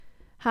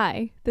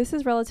Hi, this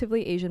is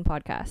Relatively Asian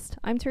Podcast.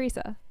 I'm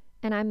Teresa.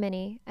 And I'm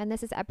Minnie, and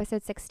this is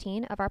episode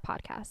 16 of our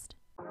podcast.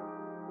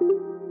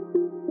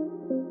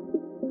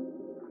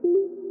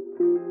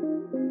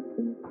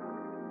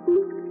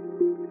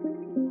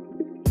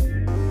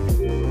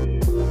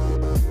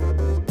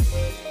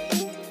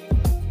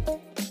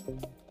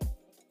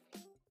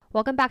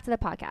 Welcome back to the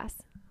podcast.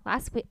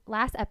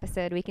 Last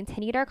episode, we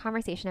continued our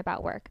conversation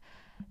about work,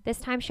 this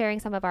time sharing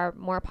some of our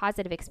more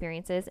positive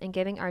experiences and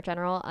giving our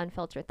general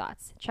unfiltered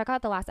thoughts. Check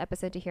out the last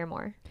episode to hear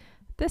more.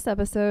 This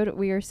episode,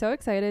 we are so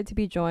excited to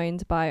be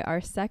joined by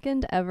our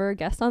second ever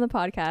guest on the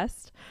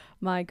podcast,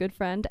 my good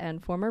friend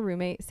and former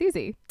roommate,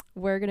 Susie.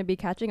 We're going to be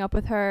catching up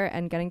with her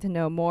and getting to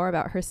know more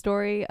about her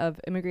story of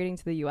immigrating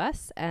to the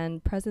U.S.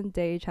 and present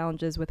day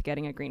challenges with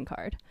getting a green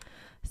card.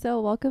 So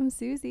welcome,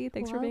 Susie.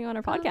 Thanks for being on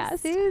our podcast.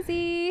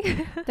 Susie.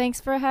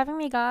 Thanks for having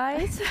me,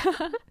 guys.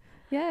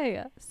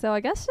 Yay. So I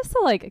guess just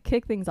to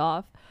kick things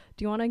off,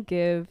 do you want to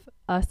give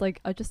us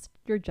just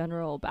your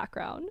general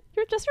background,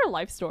 your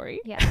life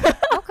story? Yeah.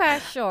 Okay,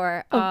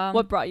 sure.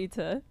 What brought you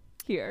to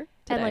here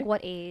today? And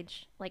what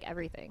age,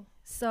 everything.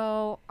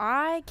 So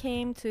I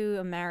came to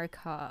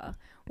America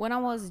when I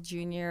was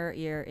junior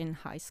year in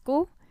high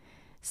school.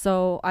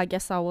 So I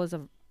guess I was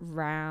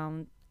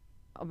around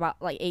about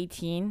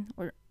 18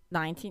 or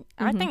 19.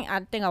 Mm-hmm. I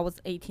think I was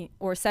 18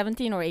 or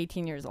 17 or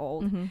 18 years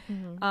old.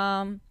 Mm-hmm.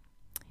 Mm-hmm.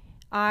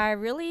 I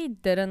really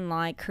didn't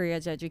like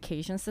Korea's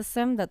education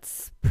system.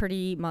 That's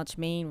pretty much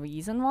main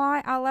reason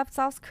why I left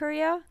South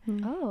Korea.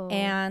 Mm-hmm. Oh.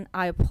 And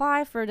I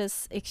applied for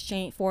this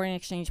foreign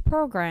exchange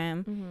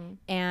program, Mm-hmm.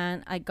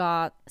 and I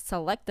got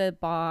selected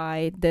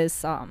by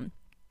this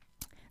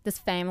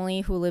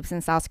family who lives in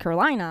South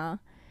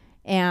Carolina,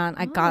 and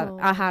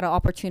I had an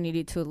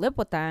opportunity to live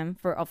with them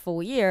for a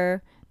full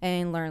year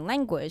and learn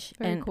language.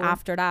 Very and cool.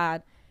 after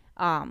that,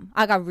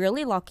 I got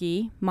really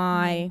lucky.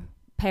 My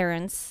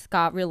parents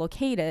got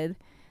relocated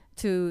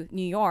to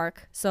New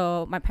York,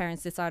 so my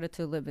parents decided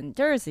to live in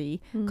Jersey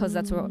because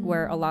that's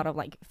where a lot of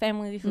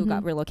families who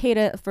got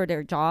relocated for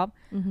their job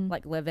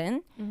live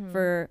in.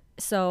 Mm-hmm.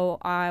 So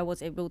I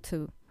was able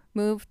to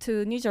move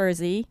to New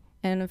Jersey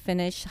and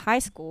finish high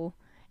school,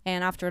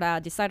 and after that I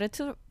decided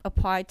to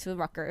apply to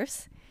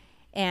Rutgers,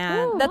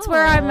 and that's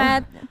where I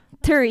met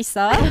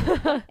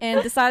Teresa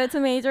and decided to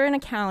major in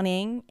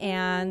accounting.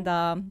 And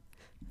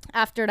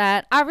after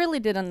that, I really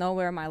didn't know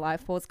where my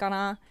life was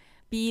gonna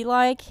be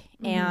like,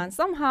 and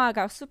somehow I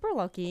got super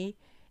lucky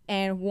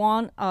and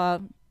won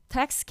a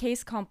tax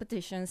case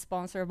competition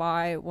sponsored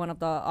by one of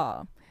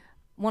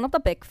the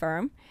big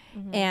firm,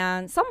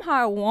 and somehow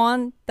I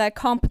won that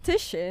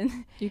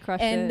competition. You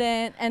crushed And it.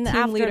 then and Team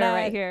after leader that,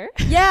 right here.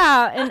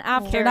 yeah, and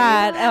after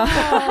that,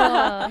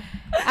 Wow.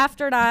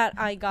 after that,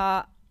 I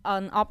got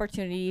an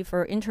opportunity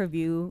for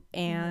interview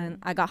and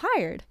I got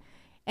hired.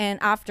 And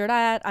after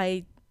that,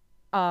 I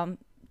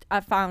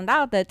found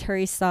out that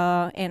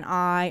Teresa and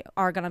I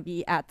are gonna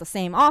be at the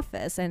same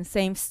office and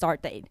same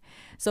start date.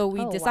 So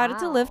we decided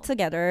to live wow.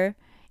 together.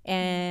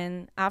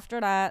 And after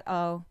that,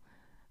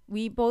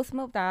 we both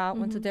moved out,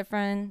 went to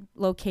different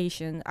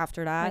locations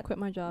after I that. quit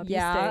my job. You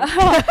Yeah,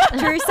 stayed.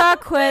 Teresa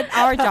quit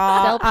our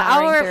job, Still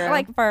powering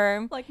our through.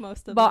 firm, Like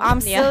most of but them. I'm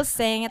Yeah. still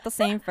staying at the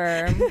same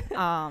firm.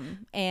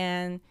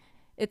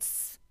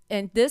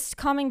 And this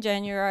coming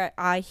January,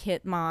 I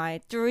hit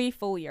my 3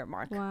 full year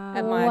mark Wow.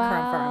 at my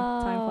current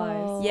firm. Time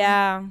flies.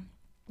 Yeah,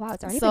 Wow,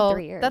 it's already So been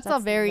 3 years. that's a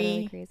very-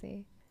 really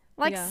crazy.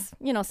 Yeah. That's a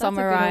good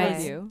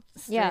Summarize. overview.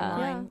 Yeah.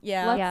 Streamline.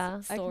 Yeah.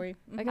 Yeah. Story.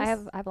 I I guess-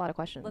 have a lot of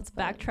questions. Let's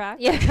but- backtrack.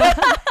 Yeah.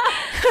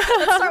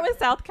 Let's start with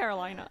South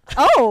Carolina.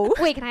 Oh,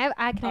 Wait, can I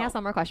ask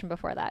one more question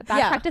before that? Backtrack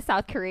Yeah. to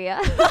South Korea.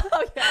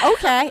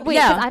 okay. Wait, 'cause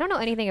yeah. I don't know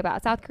anything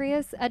about South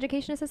Korea's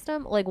education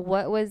system.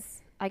 What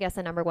was, I guess,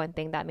 the number one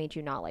thing that made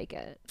you not like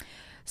it?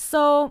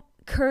 So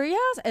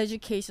Korea's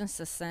education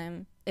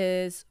system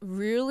is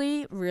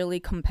really, really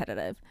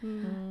competitive.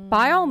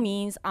 By all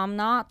means, I'm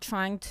not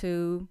trying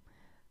to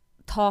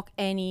talk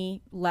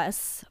any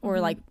less or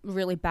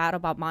really bad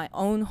about my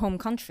own home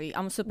country.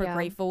 I'm super Yeah.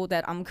 grateful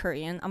that I'm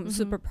Korean. I'm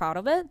super proud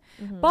of it.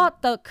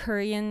 But the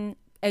Korean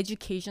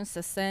education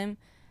system,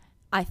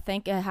 I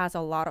think it has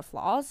a lot of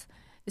flaws,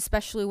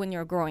 especially when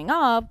you're growing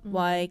up.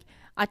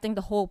 I think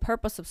the whole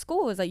purpose of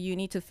school is that you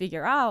need to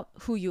figure out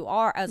who you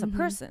are as a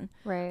person.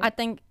 Right. I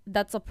think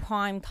that's a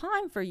prime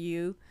time for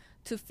you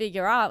to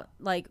figure out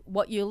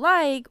what you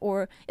like,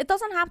 or it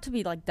doesn't have to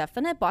be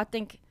definite, but I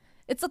think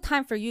it's a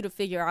time for you to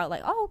figure out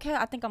oh, okay,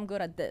 I think I'm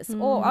good at this,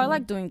 or I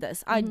like doing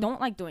this, I don't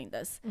like doing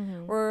this,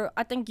 or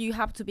I think you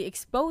have to be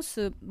exposed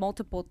to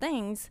multiple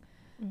things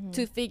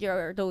to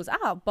figure those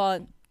out.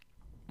 But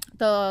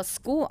the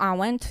school I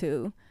went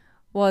to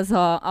was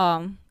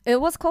it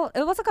was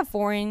like a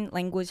foreign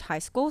language high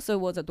school, so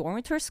it was a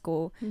dormitory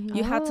school.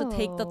 You had to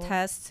take the Oh.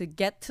 test to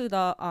get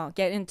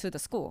into the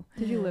school.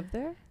 Did you live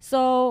there?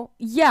 So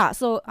yeah,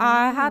 so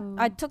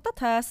I took the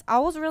test. I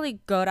was really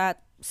good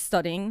at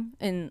studying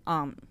in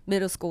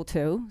middle school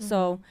too,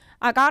 so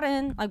I got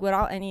in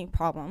without any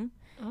problem.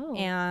 Oh.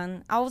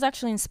 and I was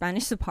actually in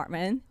Spanish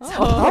department. So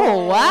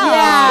Oh, wow.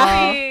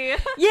 Yeah.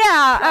 Yeah,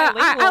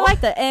 I Trilingual.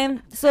 like that.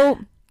 And so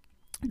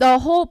the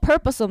whole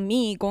purpose of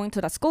me going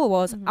to that school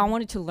was I Mhm.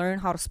 wanted to learn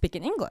how to speak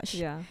in English.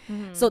 Yeah.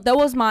 Mhm. So that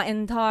was my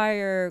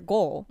entire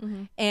goal.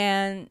 Mm-hmm.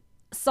 And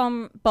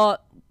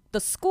but the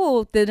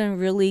school didn't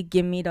really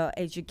give me the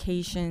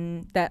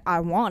education that I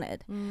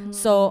wanted.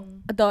 So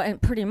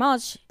and pretty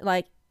much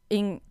like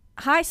in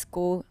high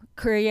school,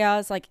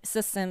 Korea's like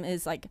system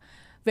is like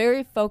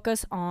very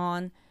focused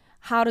on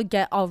how to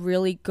get a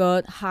really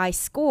good high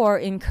score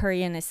in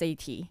Korean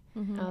SAT.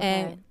 Mm-hmm. Okay.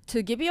 And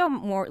to give you a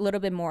little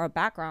bit more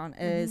background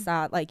is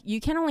that like you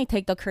can only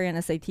take the Korean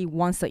SAT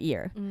once a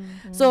year.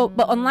 So,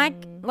 but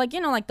unlike like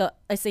like the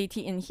SAT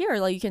in here,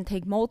 like you can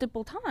take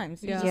multiple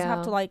times. You Yeah. just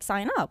have to like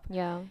sign up.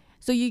 Yeah.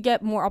 So you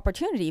get more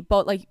opportunity.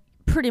 But like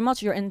pretty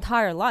much your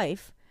entire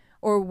life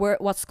or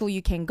what school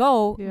you can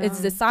go, it's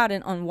Yeah.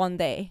 decided on one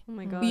day. Oh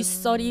my god. You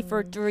study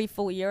for 3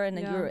 full years and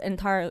then Yeah. your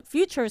entire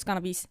future is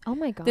gonna be Oh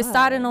my god.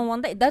 decided on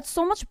one day. That's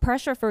so much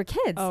pressure for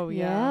kids. Oh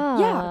yeah. Yeah.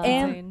 Yeah, That's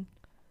and- insane.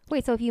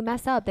 Wait, so if you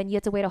mess up, then you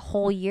have to wait a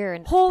whole year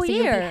and Whole so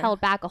you'd year. be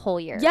held back a whole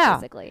year. Yeah.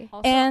 Basically.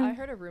 Also, And- I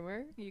heard a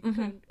rumor. You can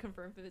Mhm.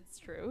 confirm if it's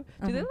true.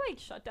 Do they Mhm. like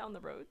shut down the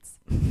roads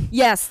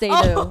Yes, they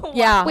Oh, do. wow.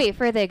 Yeah. Wait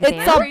for the exam.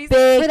 It's a Crazy.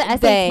 big For the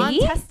day. SAT?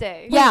 on test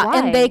day? Yeah, Wait,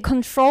 and they why?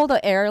 control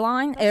the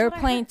airline, That's what I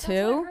airplane heard. That's what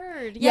I too.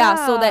 heard.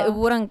 Yeah, so that it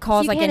wouldn't So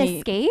cause you like can't any.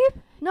 escape?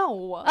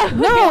 No.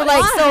 No,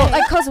 like so,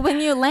 like, cause when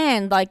you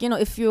land, like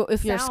if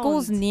your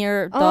school's Sound.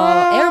 near the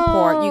Oh,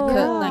 airport, you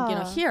could like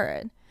yeah. hear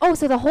it. Oh,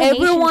 so the whole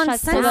Everyone nation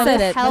shuts senses down.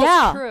 it. Hell's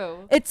Yeah. true.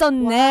 It's a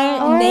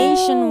Wow.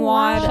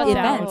 nationwide Oh, wow.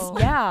 event. Shutdown.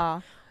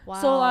 Yeah, Wow.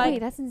 So, like, Wait,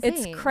 that's insane.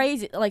 it's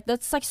crazy. Like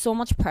that's like so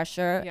much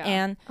pressure, Yeah.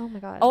 and Oh my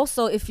god.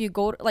 also if you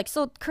go to, like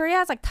so Korea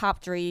has like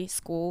top 3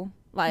 school.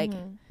 Like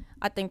Mhm.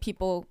 I think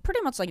people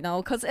pretty much like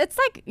know because it's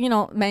like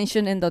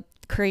mentioned in the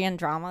Korean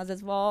dramas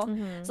as well.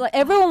 Mhm. So like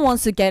everyone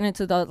wants to get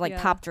into the like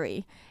Yeah. top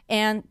 3,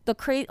 and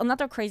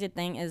another crazy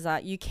thing is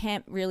that you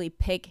can't really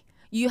pick.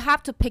 You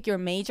have to pick your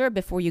major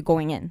before you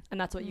going in.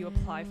 And that's what you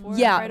apply for.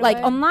 Yeah, right like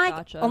away? unlike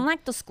Gotcha.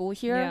 the school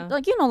here, Yeah.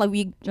 like like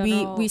we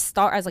General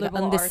start as like an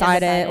liberal arts.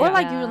 undecided, or Yeah.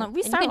 like Yeah. we And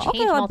you start can okay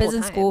change like multiple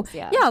business school. times,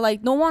 yeah. Yeah,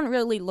 like no one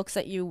really looks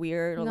at you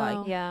weird or like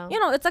No. Yeah.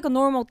 it's like a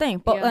normal thing.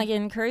 But Yeah. like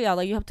in Korea,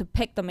 like you have to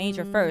pick the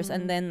major first Mm.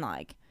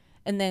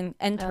 and then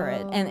enter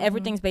it, and Oh.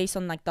 everything's based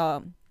on like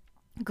the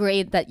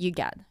grade that you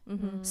get.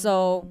 Mm-hmm.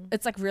 So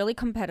it's like really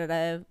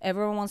competitive.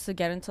 Everyone wants to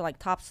get into like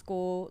top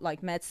school,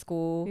 like med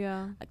school,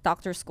 Yeah. like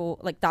doctor school,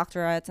 like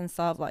doctorates and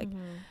stuff. Like Mhm.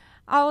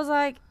 I was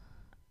like,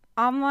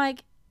 I'm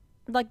like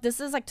this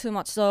is like too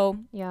much. So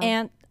Yeah.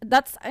 and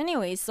that's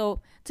anyway.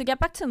 So to get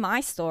back to my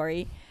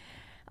story,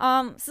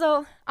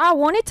 so I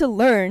wanted to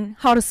learn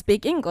how to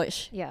speak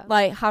English. Yeah.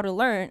 Like how to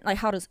learn, like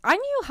how to. I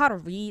knew how to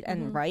read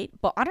and Mhm. write,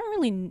 but I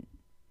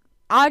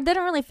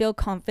didn't really feel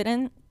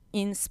confident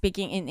in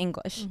speaking in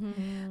English.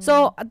 Mm-hmm.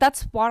 So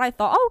that's what I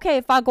thought. Oh, okay,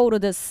 if I go to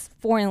this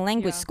foreign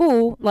language Yeah.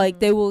 school, like Mhm.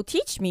 they will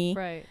teach me,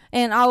 Right.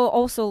 and I will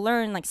also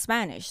learn like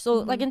Spanish. So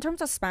like Mhm. in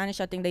terms of Spanish,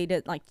 I think they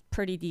did like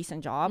pretty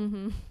decent job.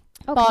 Mm-hmm.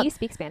 Oh, but- can you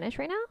speak Spanish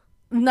right now?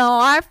 No,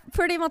 I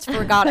pretty much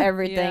forgot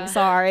everything. Yeah.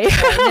 Sorry.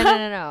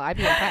 no. I'd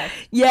be impressed.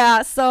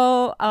 Yeah.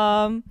 So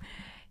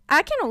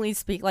I can only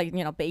speak like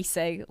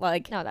basic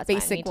like No, that's fine,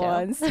 basic me too.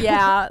 ones.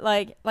 Yeah,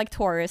 like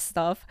tourist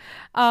stuff.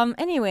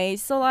 Anyway,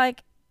 so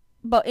like.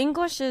 But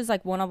English is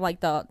like one of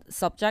like the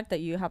subject that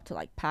you have to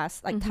like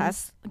pass, like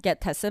Mhm. get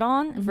tested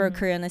on for Mhm.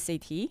 Korean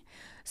SAT.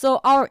 So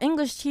our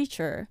English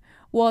teacher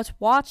was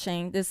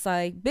watching this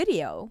like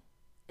video.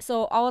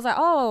 So I was like,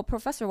 "Oh,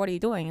 professor, what are you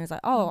doing?" And he's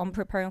like, "Oh, I'm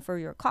preparing for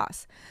your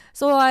class."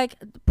 So like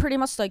pretty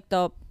much like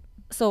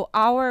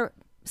our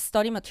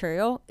study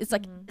material is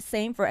like Mhm.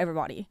 same for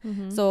everybody.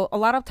 Mm-hmm. So a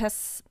lot of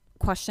test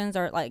questions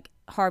are like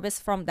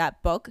harvest from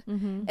that book,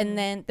 Mm-hmm. and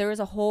then there is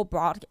a whole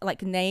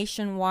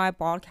nationwide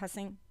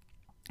broadcasting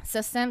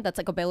system that's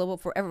like available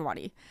for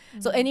everybody,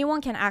 so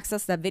anyone can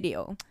access that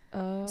video.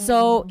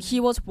 So he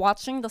was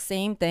watching the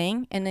same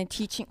thing and then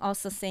teaching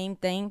us the same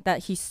thing that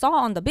he saw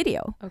on the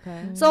video.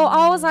 Okay. So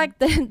I was like,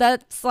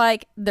 that's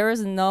like there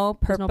is no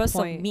There's no purpose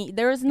of point. me.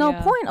 There is no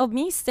Yeah. point of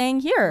me staying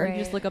here. You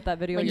just look up that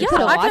video. Like, Yeah, you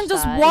could've I can watched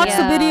just that. watch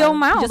the Yeah. video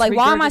out. Just Like,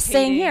 why am I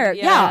staying here?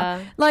 regurgitating. Yeah.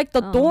 Like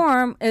the Oh.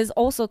 dorm is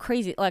also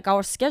crazy. Like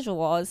our schedule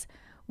was,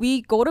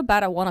 we go to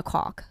bed at 1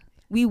 o'clock.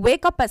 We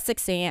wake up at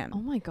 6 a.m. Oh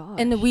my god.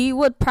 and we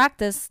would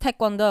practice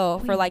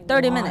taekwondo for like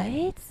 30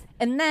 minutes.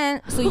 And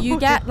then so you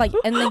get like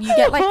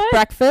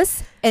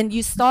breakfast and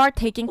you start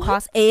taking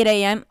class 8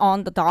 a.m.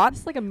 on the dot.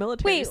 It's like a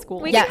military Wait, school.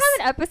 we Yes. can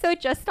have an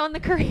episode just on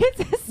the Korean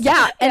system.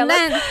 Yeah, and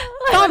then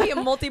That would be a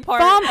multi-part.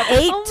 from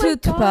 8 Oh to my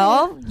God.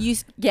 12 you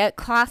get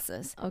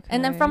classes. Okay.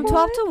 And then from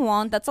 12 to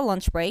 1 that's a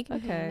lunch break.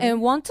 Okay.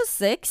 And 1 to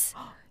 6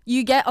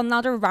 you get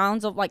another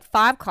rounds of like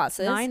 5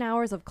 classes. 9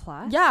 hours of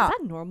class? Yeah. Is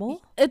that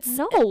normal? It's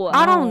No,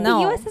 I don't The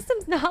know. U.S.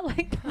 system's not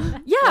like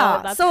that. Yeah.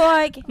 that's- So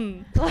like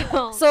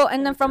Well, so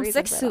and then there's a from reason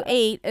 6 for to that.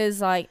 8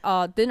 is like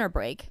dinner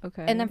break.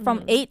 Okay. And then from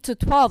Mhm. 8 to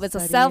 12 it's a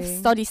Studying.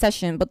 self-study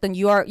session, but then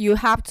you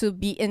have to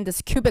be in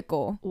this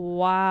cubicle.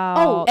 Wow.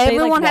 Oh, They,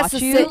 Everyone like, has to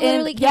watch you? sit in.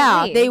 Literally can't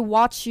Yeah, leave. they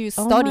watch you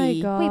Oh my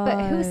study. God. Wait,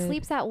 but who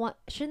sleeps at 1?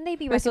 Shouldn't they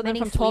be Wait, so then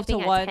recommending from 12 to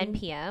sleeping 1? at 10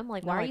 p.m.?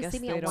 Like, No, why I are you guess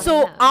sleeping they at don't. 1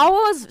 So a.m.? I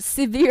was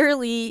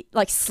severely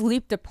like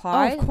sleep Oh,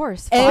 deprived. of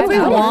course.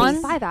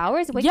 Everyone- 5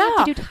 hours? When Yeah. you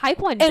have to do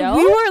Taekwondo? And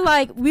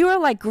we were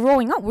like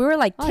growing up. We were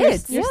like Oh, you're-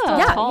 kids. you're still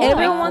yeah, tall,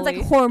 everyone's like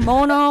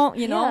hormonal,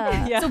 you know.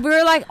 Yeah. Yeah. So we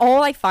were like all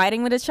like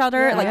fighting with each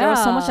other. Yeah. Like there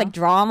was so much Yeah. like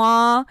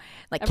drama,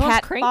 like Everyone's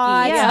cat cranky.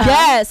 fights. Yeah.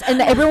 Yes,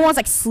 and everyone's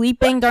like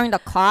sleeping during the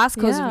class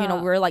because you know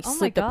Yeah. we were like Oh my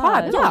sleep God.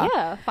 deprived. Oh,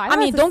 Yeah. 5 I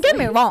mean, hours don't get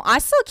me sleep. wrong. I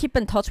still keep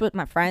in touch with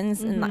my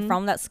friends and like Mhm.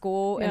 from that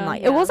school, and Yeah.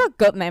 like it was a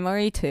good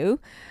memory too.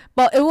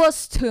 But it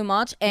was too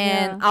much,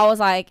 and Yeah. I was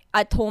like,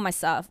 I told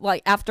myself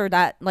like after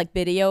that like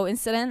video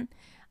incident,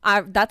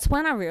 that's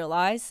when I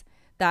realized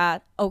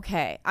that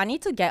okay, I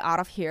need to get out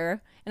of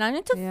here, and I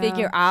need to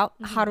figure out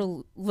how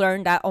to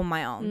learn that on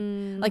my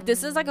own. Like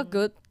this is like a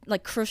good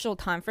like crucial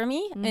time for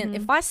me, and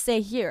if I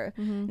stay here,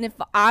 and if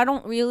I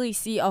don't really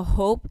see a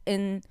hope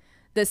in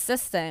the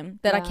system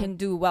that I Yeah. can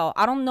do well,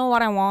 I don't know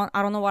what I want,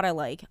 I don't know what I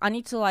like, I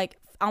need to like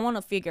I want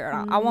to figure it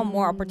out. I want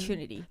more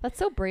opportunity. That's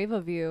so brave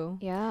of you.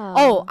 Yeah.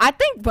 Oh, I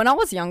think when I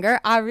was younger,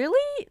 I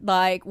really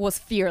like was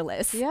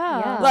fearless.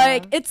 Yeah.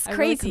 Like it's I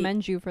really crazy.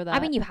 commend you for that. I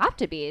mean, you have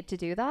to be to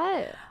do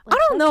that. I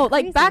don't know. that's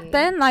Like back crazy.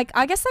 then, like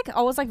I guess like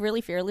I was like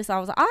really fearless. I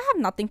was like, I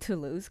have nothing to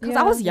lose because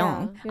I Yeah. was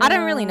young. Yeah. I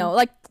didn't really Yeah. know.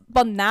 Like,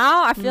 but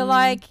now I feel Mm.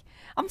 like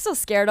I'm so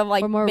scared of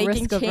like We're more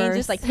making risk changes,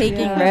 averse. like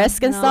taking Yeah.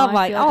 risk and No, stuff. I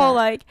Like, feel oh,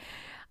 that. like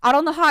I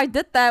don't know how I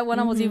did that when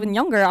I was even Mhm.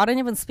 younger. I didn't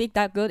even speak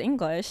that good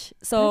English.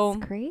 So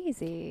That's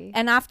crazy.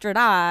 and after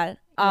that,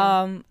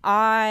 Yeah.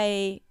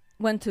 I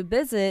went to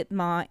visit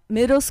my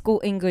middle school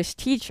English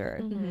teacher.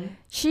 Mhm.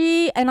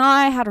 She and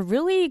I had a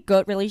really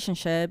good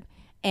relationship,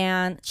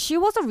 and she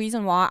was the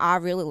reason why I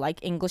really like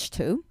English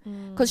too.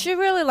 Because she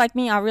really liked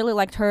me, I really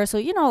liked her. So,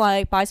 you know,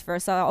 like vice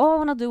versa. Oh, I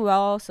want to do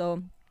well.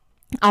 So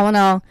I want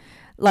to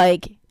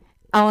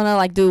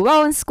like do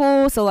well in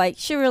school. So like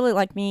she really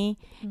liked me.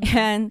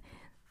 And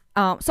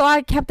so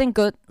I kept in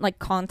good like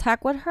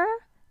contact with her.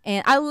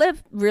 And I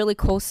lived really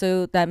close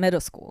to that middle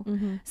school.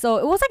 So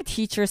it was like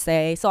Teacher's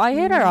Day. So I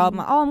hit her up. I'm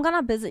like, oh, I'm going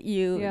to visit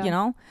you, Yeah. you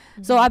know.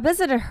 So I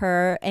visited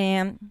her,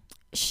 and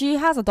she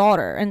has a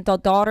daughter, and the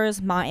daughter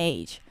is my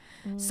age.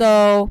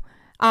 So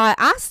I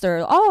asked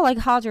her, oh, like,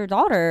 how's your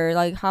daughter?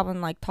 Like,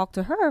 haven't like talked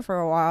to her for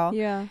a while.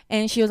 Yeah.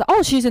 And she was like,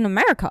 oh, she's in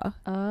America.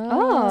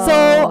 Oh. So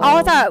I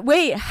was like,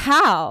 wait,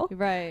 how?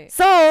 Right.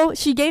 So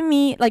she gave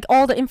me like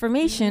all the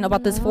information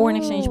about this foreign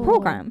exchange Oh.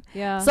 program.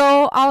 Yeah.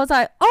 So I was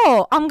like,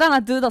 oh, I'm gonna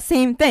do the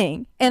same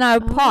thing. And I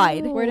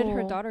applied. where did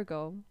her Oh. daughter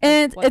go?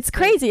 And What it's state?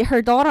 crazy.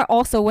 Her daughter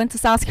also went to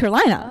South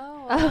Carolina.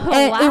 Oh.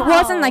 And it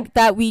wasn't wow. like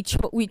that we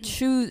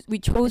chose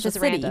It's the just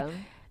city.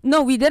 random.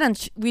 No, we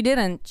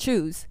didn't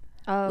choose.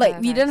 Oh, Like okay,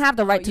 we okay. didn't have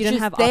the right you to didn't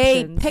choose. have They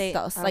options. picked They-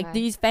 us. Like okay.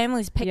 these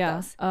families picked Yeah.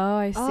 us. Oh,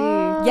 I see.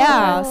 Oh,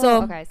 Yeah,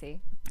 so- okay, I see.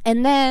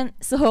 And then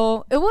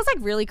so it was like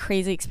really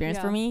crazy experience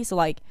for Yeah. me. So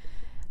like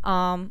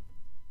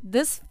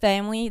this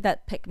family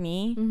that picked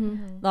me,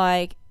 Mm-hmm.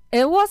 like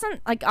it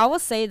wasn't like I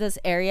would say this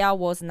area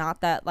was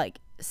not that like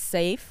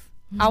safe.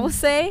 I would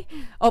say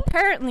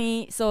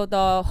apparently so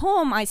the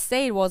home I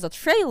stayed was a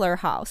trailer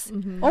house.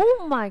 Mm-hmm.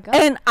 Oh my god.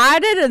 And I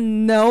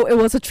didn't know it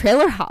was a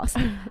trailer house.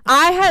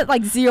 I had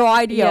like zero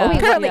idea. Yeah. Wait,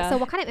 Apparently, so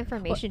what kind of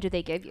information do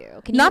they give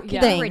you? Can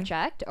Nothing. you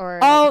reject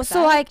or oh,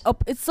 so like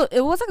accept?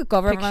 it was like a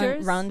government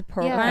Pictures? run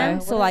program.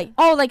 Okay. So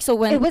What like so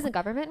when it wasn't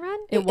government run?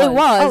 it was.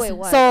 was. Oh, it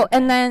was, So okay.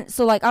 and then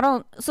so like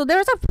so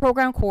there's a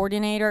program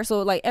coordinator.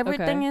 So like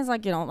everything Okay. is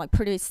like like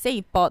pretty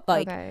safe. But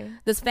like okay.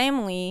 this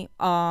family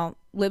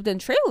lived in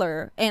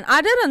trailer, and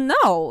I didn't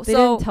know. They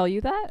so didn't tell you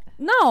that?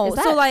 no. Is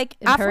So that like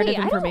after Imperative Wait,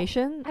 I don't-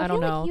 information? I,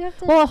 don't feel know. like you have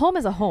to, Well, a home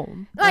is a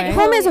home. like right?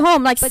 home is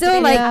home. Like but still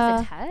do they like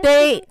pass a test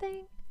they- or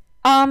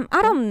something?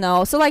 I don't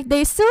know. So like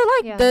they still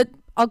like Yeah. did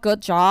a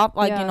good job,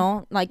 like Yeah. you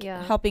know, like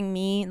Yeah. helping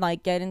me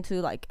like get into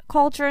like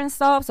culture and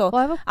stuff. So Well,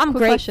 I have a I'm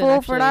quick question,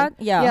 grateful for actually.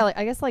 that. Yeah. Yeah, like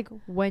I guess like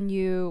when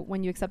you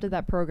accepted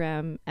that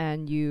program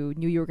and you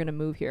knew you were gonna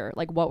move here,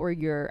 like what were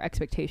your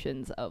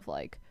expectations of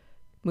like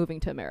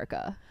moving to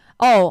America?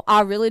 Oh, I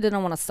really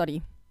didn't want to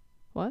study.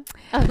 What?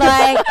 Like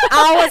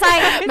I was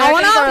like, I Americans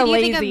wanna. are Do you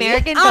think lazy.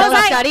 Americans I was don't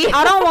like, study?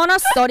 I don't want to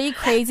study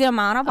crazy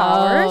amount of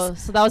hours. Oh,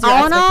 so that was your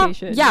I wanna,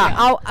 expectation. yeah. That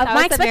My was the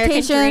American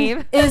expectation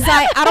dream. is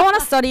like I don't want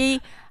to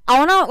study. I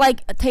want to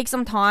like take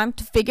some time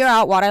to figure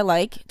out what I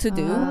like to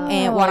do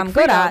and what like I'm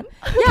good at.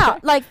 Yeah,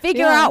 like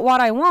figure Yeah. out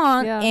what I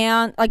want, Yeah.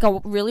 and like I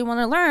really want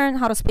to learn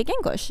how to speak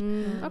English.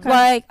 Mm, okay.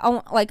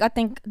 Like I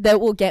think that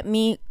will get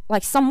me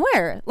like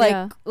somewhere. Like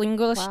Yeah.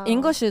 Wow.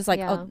 English is like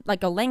Yeah.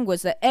 a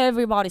language that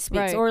everybody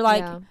speaks, Right. or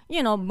like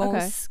Yeah.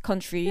 most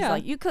countries Yeah.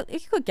 like you could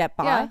get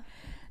by. Yeah.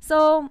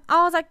 So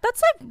I was like,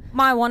 that's like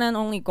my one and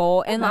only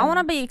goal, and I want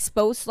to be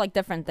exposed to like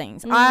different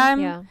things.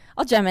 I'm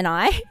a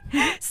Gemini,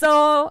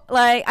 so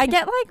like I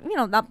get like, you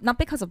know, not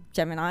because of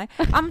Gemini.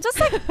 I'm just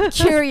like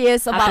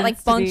curious about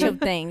like bunch of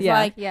things.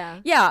 Like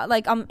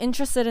like I'm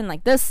interested in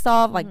like this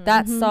stuff, like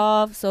that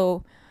stuff.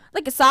 So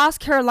like South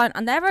Carolina,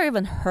 I never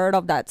even heard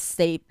of that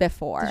state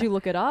before. Did you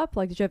look it up?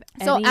 Like, did you have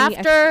any so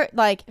after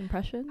like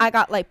impression? I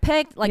got like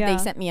picked, like they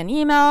sent me an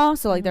email.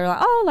 So like they're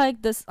like, oh,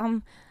 like this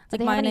like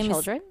my name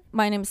is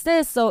my name is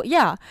this. So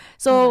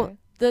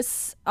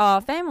this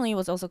family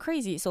was also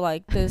crazy. So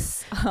like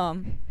this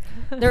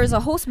there's a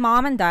host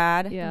mom and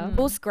dad,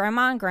 host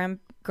grandma and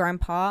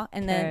grandpa,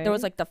 and then there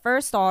was like the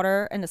first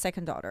daughter and the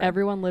second daughter.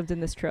 Everyone lived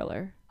in this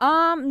trailer.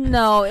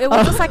 No, it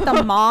was just like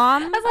the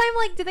mom. That's why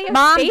I'm like, do they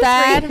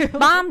have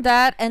mom,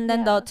 dad, and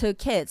then the two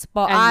kids.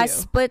 But and I you.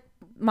 split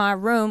my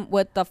room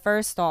with the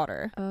first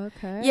daughter.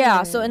 Okay.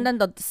 Yeah. So and then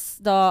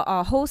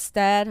the host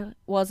dad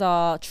was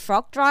a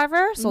truck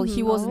driver, so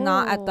he was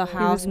not at the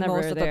house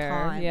most of the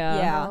time.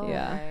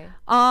 Yeah.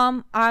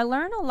 I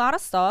learned a lot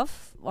of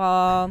stuff.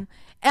 And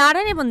I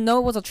didn't even know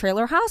it was a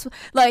trailer house.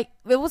 Like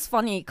it was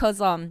funny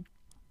because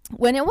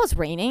when it was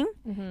raining,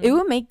 it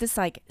would make this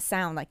like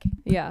sound like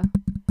sound.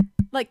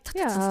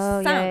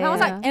 I was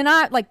like, and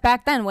I like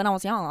back then when I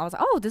was young, I was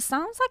like, oh, this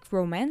sounds like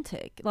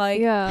romantic.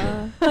 Like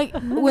like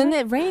when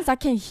it rains, I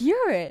can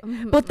hear it.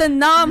 But then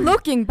now I'm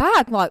looking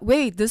back, like,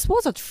 wait, this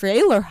was a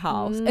trailer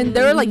house, and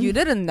they're like, you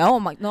didn't know.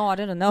 I'm like, no, I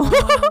didn't know.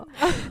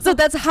 So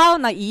that's how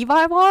naive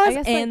I was. I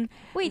guess, and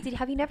wait,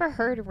 have you never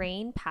heard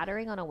rain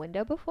pattering on a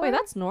window before? Wait,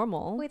 that's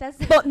normal. Wait, that's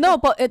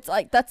but it's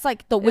like that's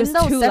like the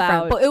window's too different.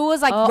 loud. But it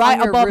was like on right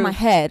your above roof. my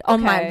head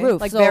on my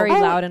roof, like so, very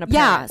loud and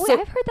apparent. Yeah, Wait,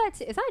 I've heard that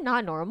too. Is that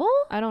not normal?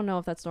 I don't know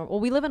if that's normal. Well,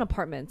 we live in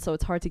apartments, so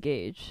it's hard to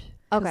gauge.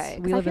 'Cause Okay,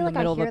 we live in the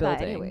middle of a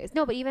building. Anyways.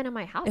 No, but even in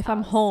my house. If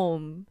I'm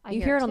home,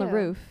 you hear it on the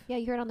roof. Yeah,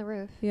 you hear it on the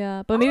roof.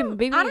 Yeah, but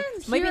maybe I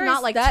didn't maybe hear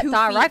not like that 2 feet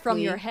directly from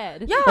your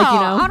head. Yeah, like, you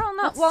know? I don't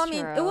know. That's Well, I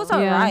mean, it was true.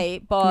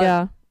 alright, but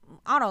yeah.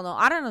 I don't know.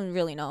 I didn't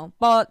really know.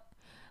 But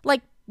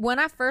like when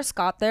I first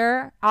got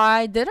there,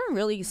 I didn't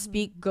really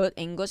speak good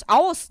English. I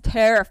was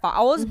terrified.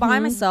 I was by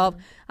myself.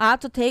 I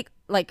had to take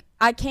like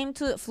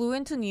flew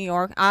into New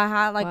York. I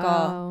had like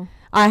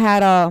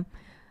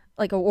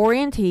a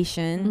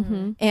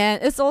orientation,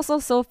 and it's also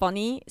so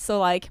funny. So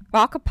like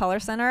Rockefeller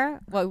Center,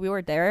 well, we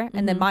were there,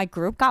 and then my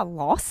group got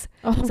lost,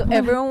 so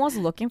everyone was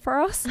looking for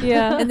us.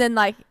 Yeah. And then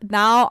like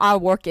now I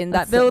work in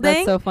that building.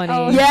 That's so funny.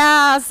 Oh,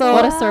 yeah. So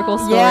what a circle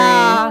story.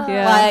 Yeah.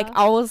 Like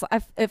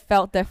it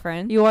felt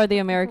different. You are the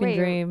American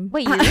dream.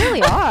 Wait, you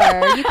really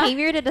are. You came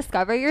here to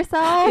discover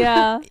yourself.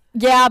 Yeah.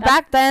 Yeah,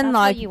 back then that's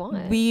like what you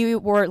want. we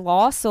were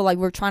lost, so like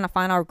we were trying to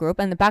find our group,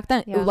 and back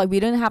then like we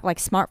didn't have like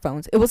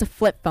smartphones. It was a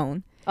flip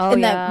phone. Oh,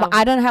 and yeah. then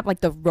I didn't have like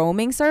the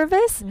roaming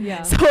service.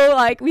 Yeah. So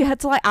like we had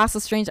to like ask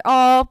a stranger,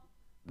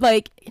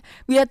 like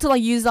we had to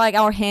like use like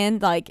our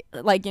hand like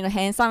you know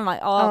hand sign like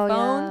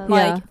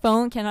phone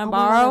phone, can I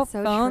borrow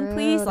phone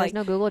please? There's Like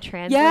no Google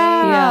Translate.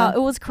 yeah,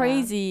 it was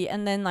crazy.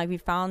 And then like we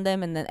found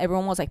them, and then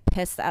everyone was like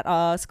pissed at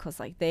us because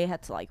like they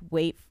had to like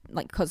wait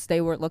like because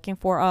they were looking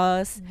for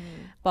us.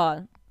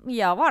 But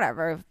yeah,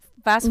 whatever.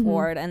 Fast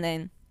forward, and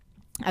then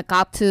I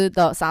got to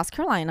the South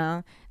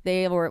Carolina.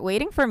 They were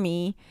waiting for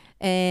me,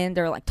 and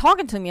they're like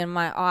talking to me, and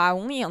I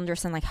only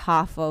understand like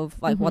half of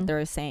like what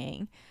they're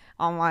saying.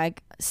 I'm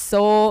like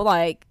so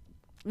like,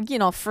 you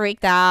know,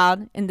 freaked out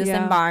in this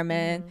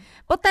environment.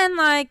 But then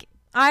like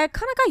I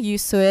kind of got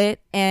used to it,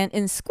 and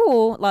in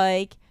school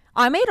like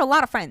I made a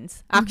lot of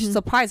friends, actually,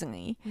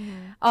 surprisingly.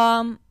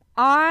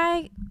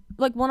 I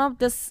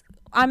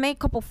made a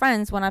couple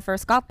friends when I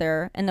first got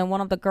there, and then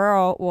one of the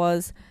girl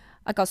was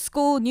like a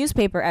school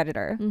newspaper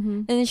editor,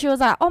 and then she was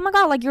like, oh my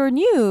god, like you're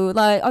new,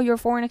 like, oh, you're a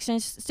foreign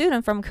exchange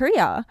student from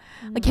Korea,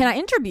 like can I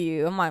interview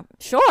you? I'm like,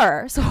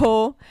 sure.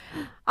 So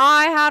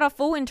I had a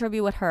full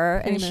interview with her,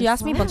 and she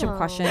asked me a bunch of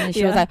questions, and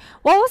she was like,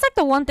 what was like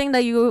the one thing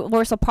that you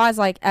were surprised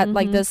like at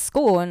like this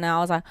school? And I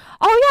was like,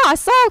 oh yeah, I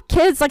saw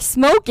kids like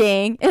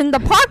smoking in the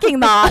parking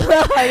lot.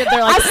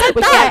 I said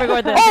that.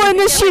 Oh, and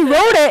then she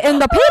wrote it in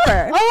the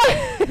paper.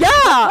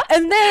 Yeah,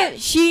 and then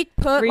she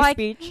put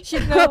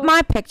put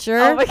my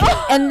picture,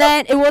 and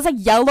then it was a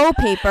yellow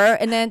paper,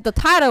 and then the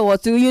title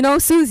was "Do You Know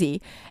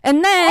Susie?"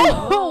 And then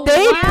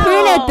they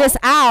printed this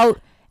out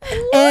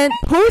and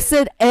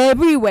posted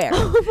everywhere,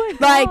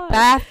 like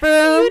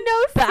bathroom,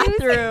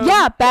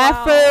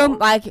 bathroom,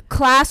 like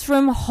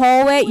classroom,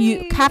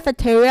 hallway,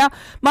 cafeteria.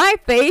 My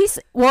face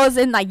was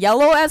in like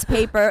yellow as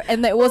paper,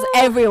 and it was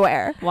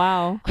everywhere.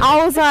 Wow.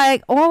 I was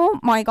like, oh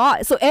my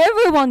god! So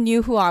everyone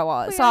knew who I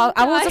was. So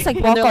I was just like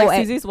walk away.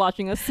 Like, Susie's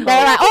watching us. They're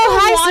like, oh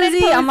hi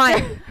Susie. I'm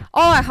like,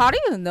 oh, how do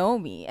you know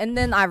me? And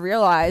then I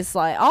realized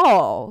like,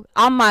 oh,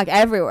 I'm like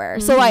everywhere.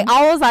 So like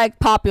I was like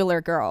popular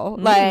girl,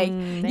 like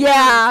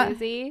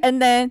Susie.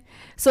 And then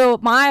so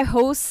my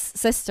host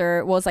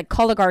sister was like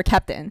color guard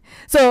captain.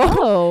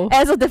 So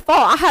as a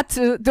default, I had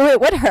to do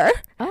it with her.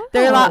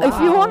 They're like, if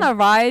you want to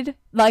ride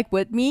like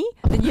with me,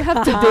 then you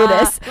have to do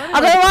this.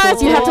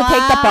 Otherwise, you have to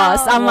take the bus.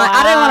 I'm like,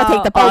 I didn't want to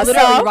take the bus.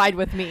 Literally ride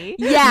with me.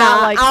 Yeah,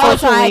 not like I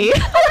was socially.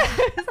 like,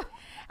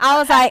 I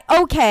was like,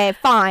 okay,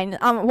 fine.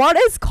 What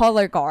is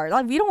color guard?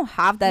 Like, we don't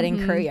have that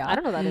in Korea. I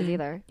don't know what that is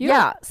either.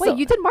 Yeah. Wait,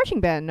 you did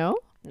marching band, no?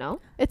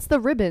 No? It's the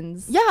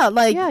ribbons. Yeah,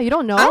 like Yeah, you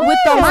don't know? with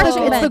the It's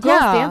marching it's band, the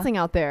girls yeah. dancing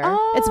out there.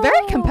 It's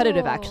very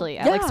competitive, Oh. actually.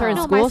 At like Yeah. certain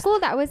No, my schools, school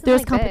that was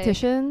there's like big.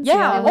 competitions.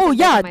 Yeah. it Oh, wasn't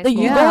yeah. big in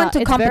my You school. go into it's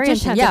very competition.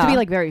 intense. You have to Yeah. be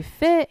like very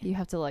fit. You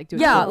have to like do.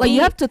 Yeah, like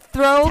you have to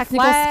throw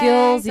Technical flags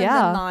skills, and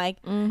yeah. then, like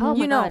Oh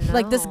you my know, God,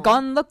 like this no.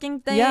 gun-looking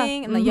thing, Yeah.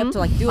 and then you have to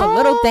Mhm. like do a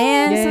little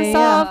dance Yeah, and yeah,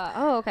 stuff.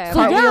 Oh, okay.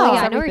 So, okay. yeah. I know what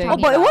you're Everything.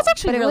 talking Oh, but it was about.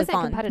 actually But really it wasn't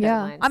fun. competitive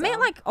Yeah. of mine, I made so.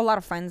 like a lot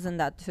of friends in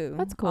that too.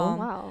 That's cool.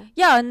 Wow.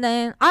 Yeah, and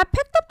then I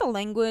picked up the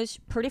language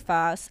pretty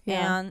fast,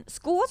 Yeah. and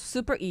school was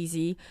super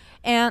easy.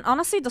 And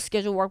honestly, the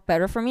schedule worked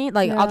better for me.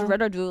 Like Yeah. I'd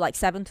rather do like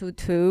 7 to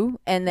 2,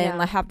 and then Yeah.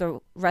 like have the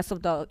rest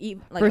of the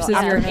like Versus the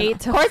your afternoon. 8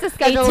 to Of course, the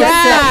schedule was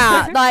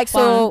Yeah, like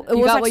so Fun. it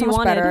You was got like what so you much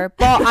wanted. better.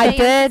 But I 6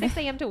 a.m. did. 6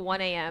 a.m. to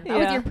 1 a.m. That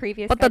was Yeah. your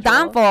previous But the schedule.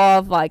 downfall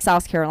of like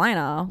South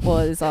Carolina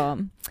was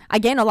I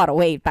gained a lot of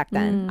weight back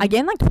then. Mm. I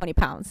gained like 20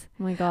 pounds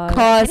Oh my god.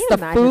 because can't the even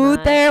imagine food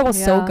that. there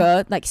was so Yeah.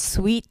 good, like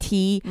sweet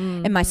tea,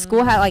 Mm. and my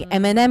school had like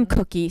M&M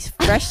cookies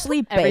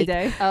freshly Every baked.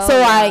 day. Oh, So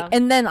yeah.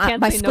 and then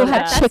Can't my say school no to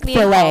had that. That's me in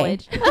Chick-fil-A.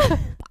 college.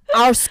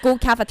 Our school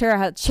cafeteria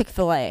had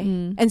Chick-fil-A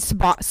Mm. and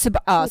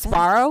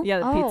Sbarro. Yeah,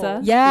 the Oh. pizza.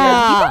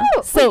 Yeah.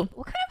 So Wait,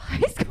 what kind of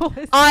high school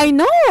is I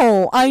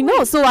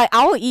know. So like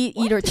I will eat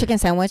either chicken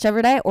sandwich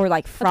every day or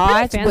like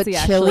fries with fancy, chili.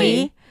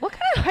 actually. What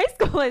kind of high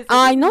school is this?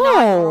 I This is not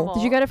know. normal.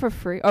 Did you get it for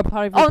free or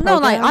part of your Oh no,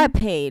 like I program?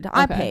 paid.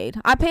 Okay.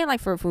 I paid like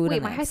for food. Wait,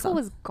 and my that high school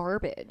stuff. was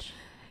garbage.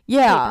 Wait,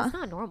 Yeah. that's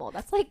not normal.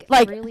 That's like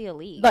really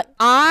elite. Like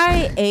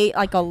I ate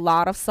like a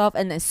lot of stuff,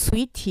 and then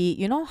sweet tea.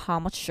 You know how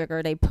much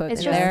sugar they put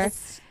it's in just there?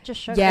 it's just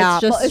sugar. Yeah,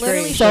 It's just but it's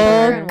literally so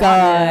sugar and good.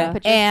 water.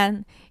 But just-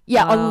 And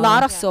yeah, a Wow.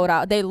 lot of Yeah.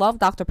 soda. They love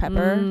Dr.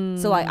 Pepper.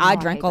 So like Mm. I Oh, I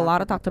drank hate a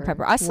lot of Dr. Dr.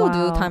 Pepper. Pepper. I still do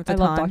Wow. time to I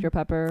time. love Dr.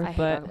 Pepper, I hate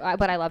but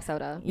but I love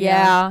soda.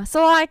 Yeah.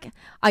 So like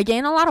I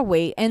gained a lot of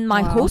weight, and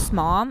my Wow. host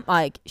mom,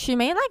 like she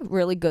made like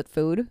really good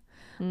food.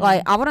 mm.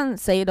 Like I wouldn't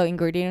say the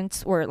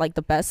ingredients were like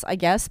the best, I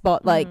guess,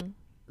 but like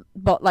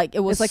it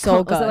was it's like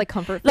so good. Was it like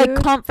comfort food? Like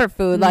comfort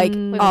food, like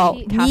Mm.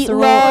 Wait,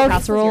 casserole, meatloaf,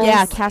 casseroles,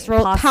 yeah,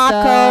 casserole,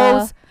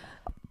 pasta. tacos,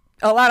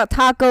 a lot of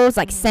tacos,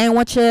 like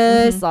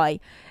sandwiches, Mhm.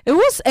 like it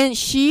was. And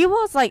she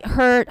was like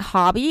her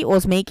hobby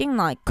was making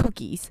like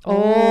cookies.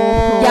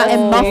 Oh, Yeah,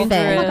 and muffins.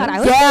 Oh my god, I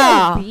was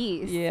Yeah.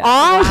 obese. Yeah.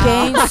 I Wow.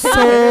 gained so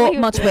Really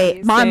much obese.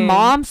 weight. My Same.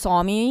 mom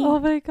saw me. Oh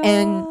my god.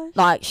 And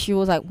like she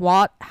was like,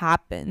 "What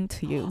happened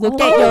to you?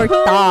 Look at your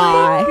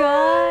thigh."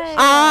 God.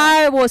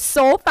 I was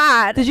so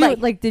fat. did you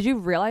did you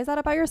realize that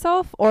about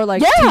yourself, or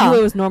like to Yeah. you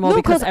it was normal No,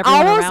 because 'cause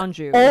everyone I was around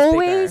you was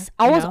always bigger,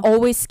 I you was know?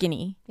 always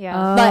skinny.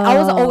 Yeah. Like I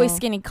was always Oh.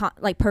 skinny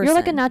like person. You're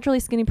like a naturally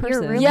skinny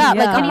person. You're really Yeah, I like,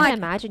 can't I'm even like-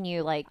 imagine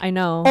you like I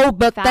know. Oh,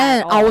 but fat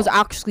then at I was all.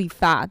 actually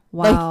fat.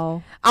 Like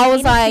Wow. I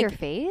was Painted to like your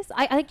face.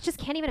 I like just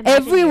can't even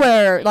imagine you.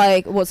 everywhere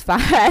like was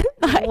fat.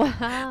 Like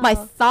Wow. my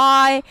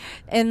thigh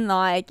and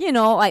like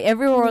like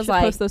everywhere We was should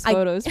like post those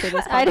photos for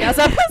this I know. podcast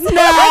episode.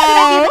 no, That's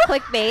gonna be the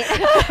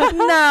clickbait.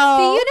 no.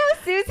 Do you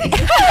know Susie?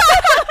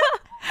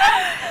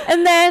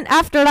 And then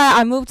after that,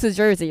 I moved to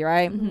Jersey,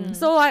 right? Mhm.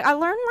 So like I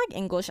learned like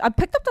English. I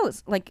picked up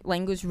the like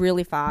language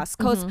really fast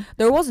because Mhm.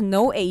 there was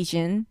no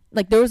Asian,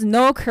 like there was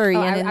no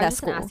Korean I in was that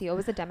just gonna school. ask you, what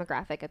was the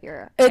demographic of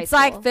your? It's high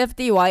like school?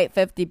 50 white,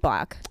 50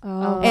 black,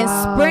 Oh, and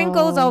wow.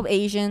 sprinkles of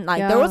Asian.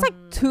 Like there was Yeah. like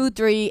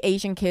 2-3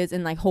 Asian kids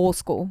in like whole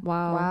school.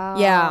 Wow. Wow.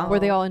 Yeah. Were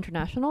they all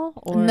international?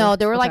 Or? No,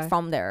 they were like Okay.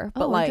 from there,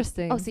 but Oh, like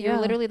interesting. Oh, so you're Yeah.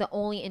 literally the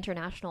only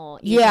international.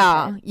 Asian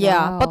yeah, kid.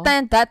 yeah. Wow. But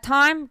then that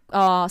time,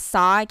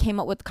 Psy came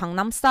up with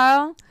Gangnam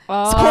Style.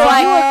 Oh, So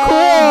like, you were cool.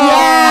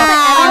 Yeah,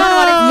 Everyone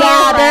wanted to be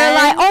yeah. your They're friend.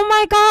 like, oh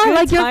my god, Good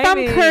like you're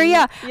timing. from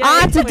Korea. Yeah, I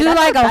had to wait, do that's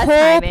like the a best whole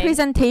timing.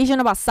 presentation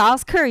about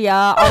South Korea.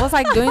 I was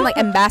like doing like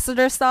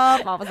ambassador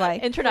stuff. I was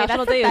like,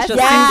 International Wait, that's Day the is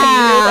best just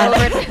Yeah.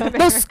 thing to use over in the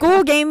America.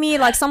 school gave me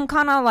like some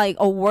kind of like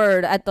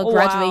award at the Wow.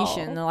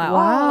 graduation. They're like,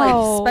 Wow.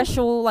 oh, like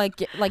special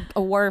like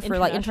award for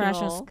like international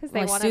International. Because they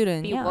like, want to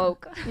student. be Yeah.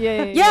 woke.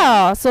 Yeah.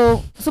 Yeah.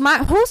 So my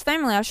host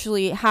family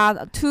actually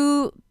had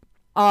 2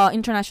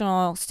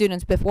 international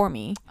students before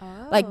me.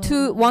 Like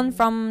one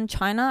from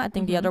China, I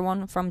think the Mhm. other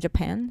one from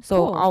Japan.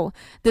 So Cool.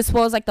 this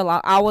was like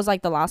I was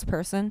like the last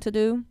person to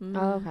do.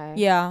 Oh, okay.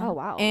 Yeah. Oh,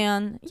 wow.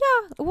 And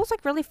yeah, it was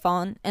like really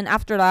fun. And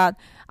after that,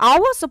 I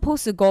was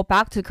supposed to go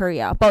back to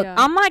Korea, but Yeah.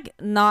 I'm like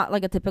not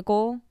like a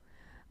typical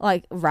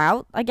like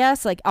route, I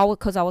guess. Like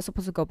because I was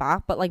supposed to go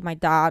back, but like my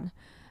dad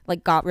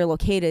like got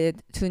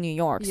relocated to New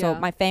York, so Yeah.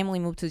 my family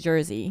moved to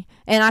Jersey,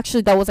 and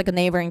actually that was like a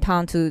neighboring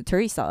town to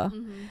Teresa.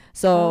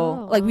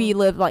 So like we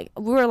lived like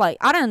we were like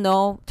I didn't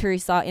know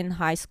Teresa in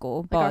high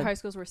school, Like our but high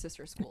schools were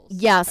sister schools.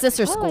 yeah,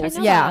 sister Oh, I didn't schools,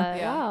 know yeah. that.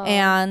 Yeah. Wow.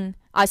 And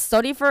I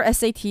studied for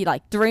SAT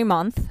like 3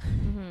 months.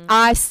 Mhm.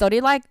 I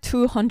studied like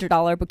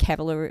 $200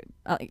 vocabulary,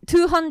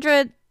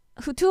 200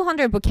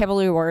 200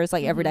 vocabulary words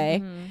like every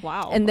day.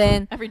 Wow. And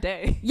then every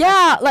day.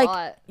 yeah, That's a like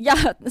lot.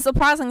 yeah,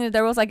 surprisingly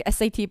there was like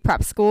SAT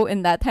prep school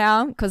in that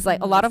town because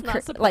like a lot of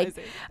That's not like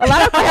surprising. a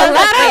lot of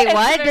Wait,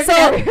 what?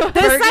 So this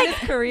Bergen like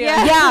is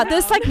Korea. yeah,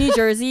 this like New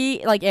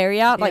Jersey like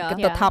area, like Yeah.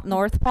 the Yeah. top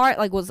north part,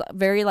 like was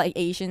very like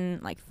Asian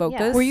like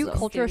focused. Were you So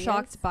culture serious?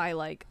 shocked by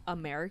like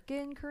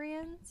American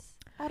Koreans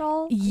at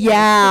all?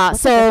 Yeah,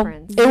 What's the so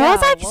difference? it was Yeah,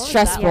 like what was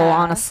stressful, that?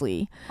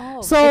 honestly.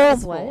 Oh, So-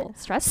 It's stressful. what?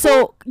 Stressful?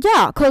 So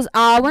yeah, cause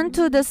I went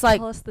to this like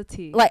Tell us the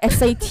tea. like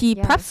SAT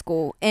Yeah. prep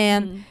school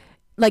and Mhm.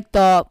 like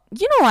the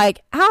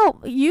like how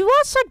you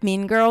watched like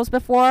Mean Girls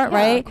before, Yeah,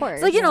 right? of course,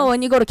 So you know yes.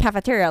 when you go to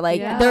cafeteria,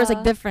 like there's like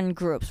Yeah. different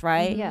groups,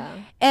 right? yeah.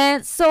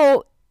 And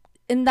so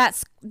in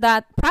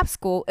that prep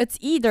school, it's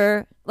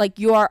either like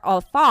you are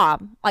a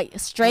fob, like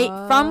straight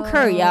from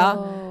Korea,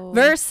 Oh.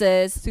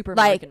 versus Super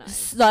like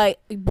Americanized. like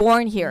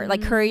born here,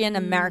 like Korean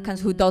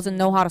Americans who doesn't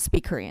know how to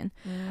speak Korean.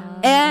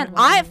 Mm. And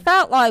I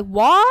felt like,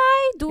 why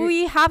do You're-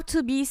 we have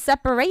to be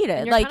separated?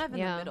 And you're Like, kind of in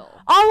Yeah. the middle.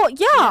 oh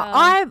yeah, Yeah.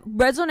 I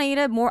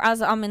resonated more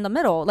as I'm in the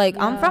middle. Like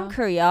I'm from Yeah.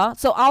 Korea,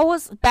 so I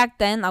was back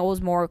then. I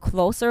was more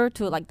closer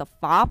to like the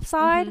fob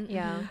side. Mhm,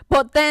 Yeah.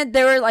 But then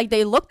they were like,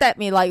 they looked at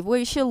me like,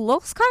 wait, she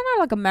looks kind of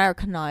like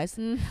Americanized.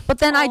 mhm. But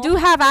then I Aw. do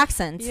have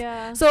accents.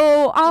 Yeah. So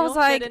I You was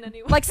don't fit like, in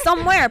anywhere. like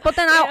somewhere. But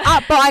then Yeah.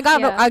 but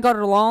Yeah. I got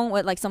along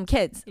with like some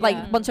kids, like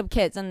Yeah. bunch of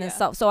kids and Yeah.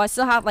 stuff. So I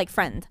still have like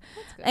friends,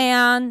 That's good.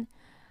 and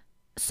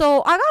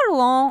so I got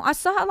along. I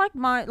still had like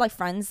my like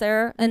friends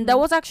there, and that Mhm.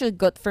 was actually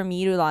good for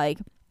me to like,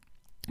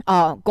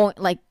 going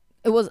like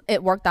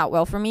it worked out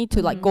well for me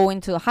to like Mhm. go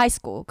into high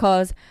school,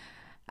 because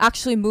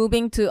actually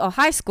moving to a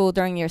high school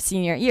during your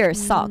senior year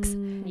sucks.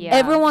 Mm. Yeah.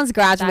 Everyone's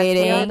That's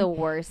graduating. really the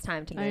worst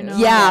time to move. I know.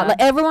 Yeah, like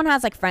everyone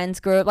has like friends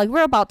group. Like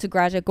we're about to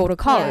graduate, go to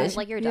college. Yeah,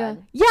 like you're Yeah.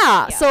 done. Yeah,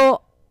 Yeah.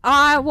 so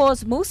I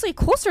was mostly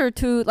closer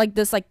to like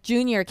this like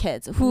junior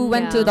kids who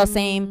went to Yeah. the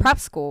same prep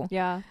school,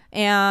 Yeah.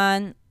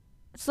 and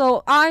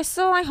so I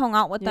hung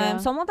out with Yeah. them.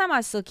 Some of them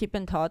I still keep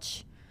in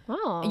touch.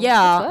 Oh,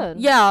 yeah, that's good.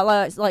 yeah,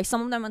 like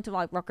some of them went to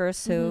like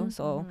Rutgers too. Mhm,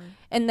 So Mhm.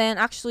 and then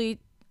actually,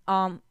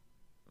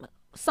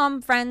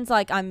 some friends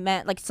like I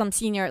met like some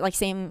senior like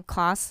same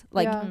class,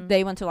 like Yeah.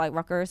 they went to like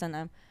Rutgers, and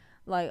then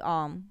like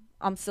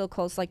I'm still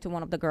close like to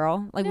one of the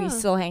girl, like we Yeah,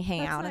 still hang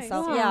that's out and nice.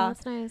 stuff. Oh, Yeah.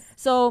 that's nice.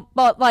 So,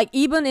 but like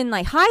even in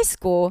like high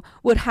school,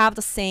 would have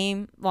the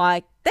same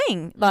like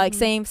thing, like Mhm.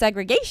 same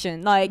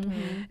segregation. Like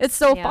Mhm. it's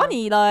so Yeah.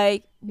 funny.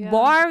 Like Yeah.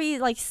 why are we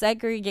like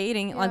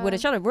segregating like with Yeah.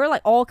 each other? We're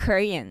like all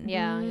Korean.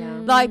 Yeah, yeah.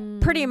 Like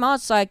pretty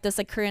much like this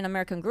like Korean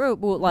American group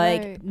would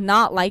like Right.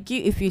 not like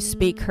you if you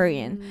speak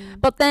Korean.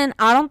 Mm. But then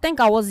I don't think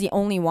I was the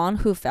only one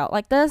who felt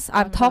like this.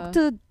 I've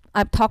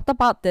talked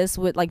about this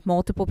with like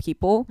multiple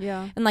people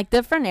Yeah. in like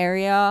different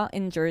area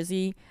in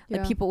Jersey.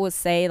 Like Yeah. people would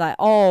say like,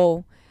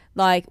 oh,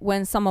 like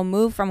when someone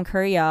moved from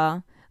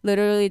Korea,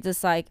 literally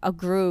just like a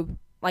group,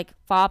 like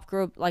fob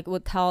group, like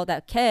would tell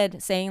that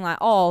kid saying like,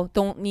 oh,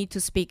 don't need to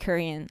speak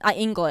Korean,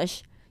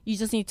 English. You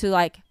just need to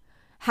like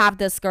have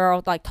this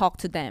girl like talk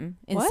to them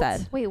What?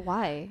 instead. Wait,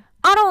 why?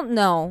 I don't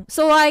know.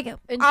 So like,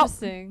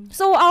 Interesting.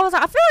 so I was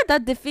like, I feel like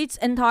that defeats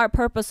entire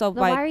purpose of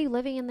Then why like are you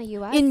living in the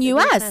U.S.? in if you're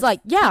US. gonna Like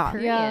speak yeah,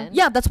 Korean?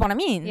 yeah, that's what I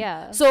mean.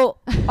 Yeah. So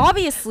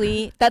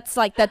obviously that's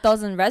like that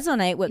doesn't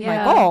resonate with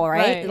Yeah, my goal, right?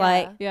 right.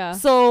 Like Yeah.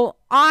 so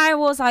I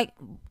was like,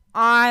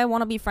 I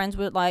want to be friends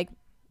with like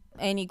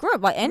any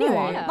group, like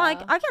anyone. Yeah. Like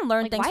I can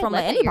learn Like, things why from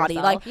like limit anybody.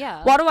 yourself? Like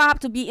yeah. why do I have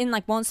to be in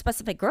like one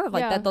specific group?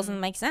 Like Yeah. that doesn't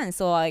make sense.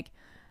 So like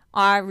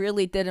I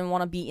really didn't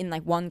want to be in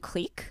like one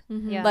clique.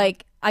 Mhm. Yeah.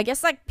 Like I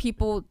guess like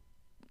people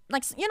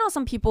like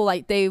some people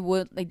like they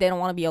don't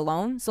want to be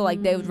alone, so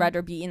like they would Mhm.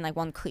 rather be in like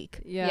one clique.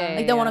 Yeah. Yeah,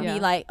 Like they want to yeah. be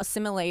like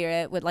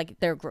assimilated with like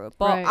their group,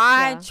 but Right,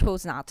 I yeah.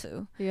 chose not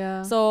to.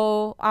 Yeah.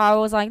 So I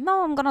was like,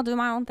 no, I'm gonna do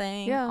my own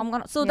thing. Yeah. I'm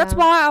gonna. So that's Yeah.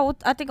 why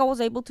I think I was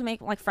able to make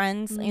like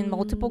friends in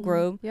multiple Mm,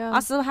 group. yeah.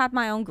 I still had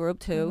my own group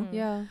too. Mhm.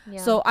 Yeah. Yeah.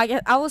 So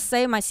I would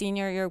say my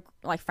senior year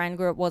like friend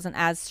group wasn't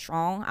as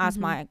strong as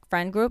Mhm. my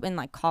friend group in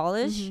like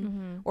college Mhm.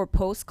 Mhm. or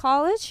post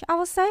college, I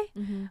would say.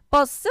 Mm-hmm.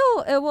 But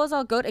still, it was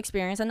a good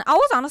experience, and I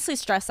was honestly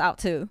stressed out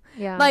too.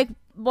 Yeah. Like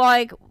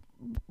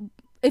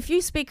if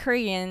you speak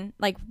Korean,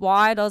 like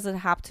why does it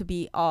have to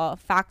be a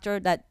factor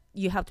that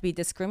you have to be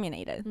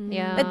discriminated?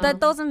 Yeah. That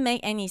doesn't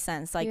make any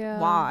sense. Like Yeah.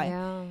 why?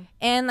 Yeah.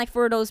 And like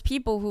for those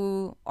people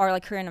who are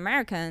like Korean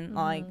American,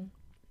 like Mhm.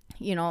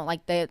 you know,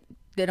 like they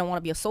don't want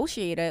to be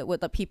associated with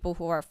the people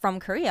who are from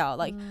Korea.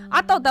 Like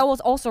I thought that was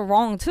also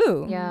wrong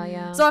too. Yeah.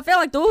 Yeah. So I feel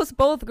like those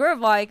both group,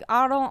 like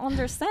I don't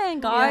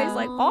understand, guys. Yeah.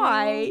 Like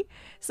why?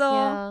 So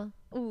yeah.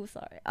 oh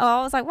sorry.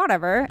 I was like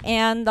whatever.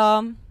 And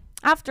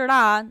after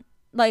that,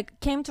 like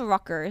came to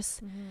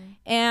Rutgers, Mhm.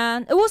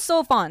 and it was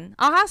so fun.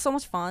 I had so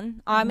much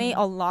fun. I made Mhm.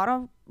 a lot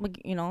of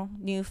like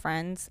new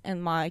friends,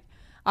 and like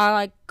I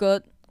like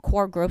good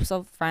core groups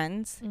of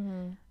friends.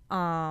 Mhm.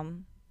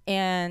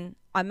 And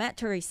I met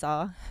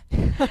Teresa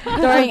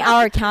during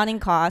our accounting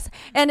class,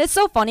 and it's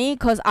so funny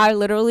because I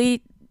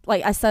literally,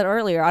 like I said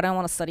earlier, I didn't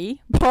want to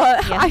study,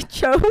 but Yeah. I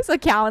chose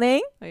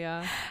accounting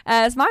Yeah.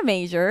 as my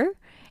major,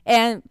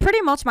 and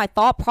pretty much my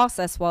thought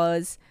process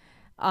was,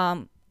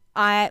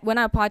 when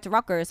I applied to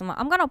Rutgers,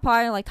 I'm gonna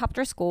apply like top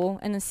tier school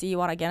and then see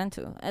what I get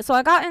into. And so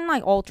I got in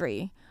like all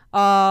three.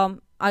 I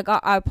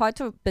applied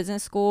to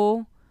business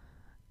school,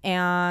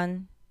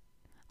 and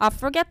I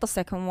forget the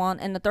second one,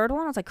 and the third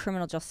one was like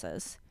criminal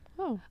justice.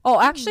 Oh,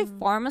 actually,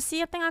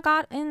 pharmacy I think I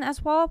got in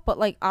as well, but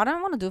like I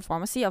don't want to do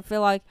pharmacy. I feel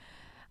like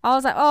I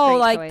was like, oh, Great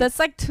like choice. that's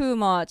like too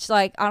much.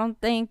 Like I don't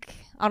think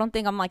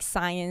I'm like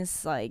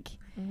science like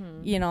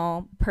you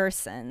know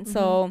person.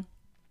 So.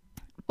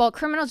 But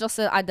criminal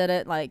justice, I did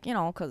it like, you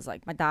know, because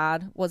like my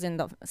dad was in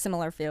the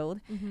similar field.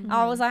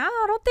 I was like,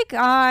 I don't think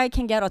I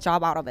can get a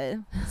job out of it.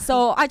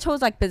 So I chose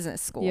like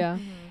business school. Yeah.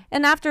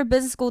 And after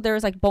business school, there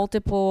was like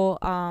multiple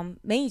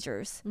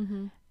majors.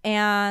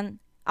 And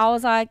I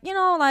was like, you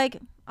know, like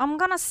I'm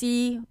going to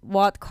see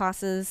what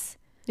classes,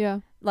 Yeah.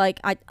 like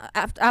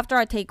after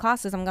I take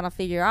classes, I'm going to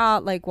figure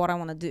out like what I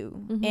want to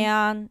do.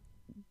 And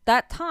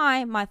that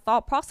time, my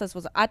thought process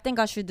was, I think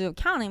I should do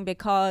accounting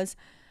because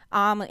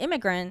I'm an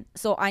immigrant,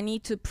 so I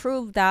need to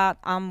prove that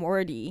I'm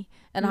worthy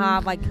and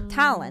have like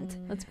talent.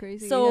 That's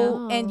crazy.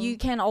 So and you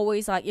can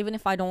always like, even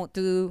if I don't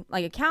do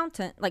like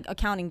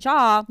accounting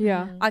job,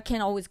 yeah. I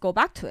can always go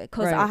back to it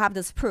because Right. I have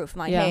this proof.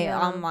 Like, Yeah. hey, Yeah.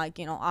 I'm like,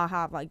 you know, I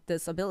have like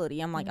this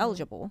ability. I'm like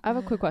eligible. I have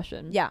a quick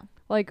question. Yeah.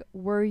 Like,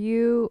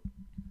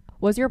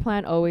 was your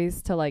plan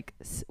always to like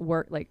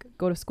work, like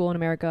go to school in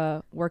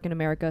America, work in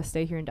America,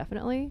 stay here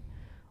indefinitely?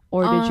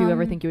 Or did you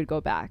ever think you would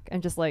go back?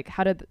 And just like,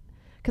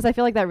 because I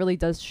feel like that really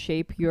does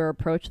shape your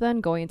approach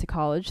then going into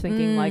college,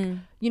 thinking like,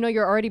 you know,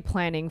 you're already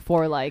planning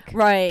for like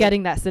Right.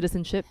 getting that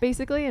citizenship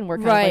basically, and we're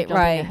kind of Right, like jumping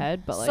right.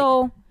 ahead. But like,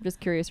 So just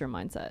curious your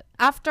mindset.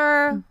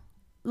 after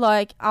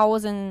like I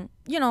was in,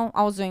 you know,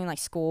 I was doing like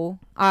school,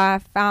 I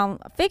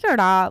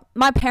figured out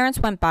my parents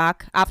went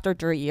back after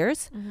 3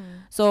 years.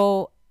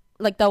 So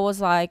like that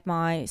was like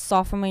my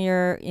sophomore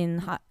year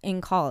in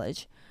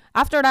college.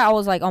 After that I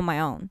was like on my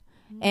own.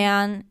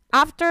 And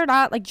after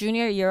that, like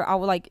junior year, I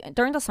would like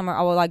during the summer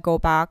I would like go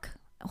back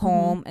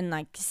home and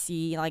like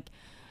see like,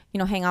 you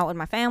know, hang out with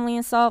my family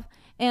and stuff.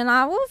 And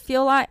I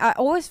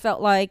always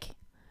felt like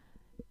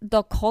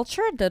the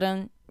culture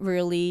didn't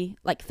really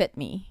like fit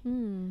me.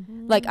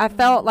 Like I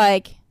felt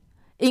like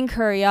in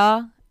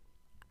Korea,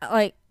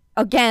 like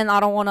again, I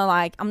don't want to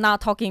like, I'm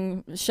not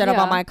talking shit Yeah.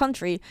 about my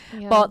country,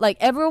 but like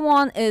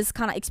everyone is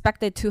kind of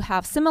expected to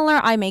have similar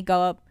eye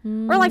makeup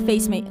or like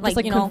face makeup, Just,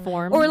 like, you know,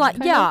 conform, or like,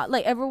 kind yeah,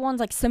 like everyone's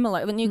like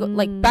similar. When you go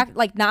like back,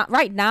 like not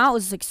right now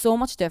is like so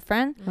much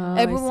different. Oh,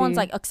 I Everyone's see.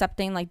 like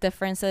accepting like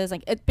differences.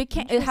 Like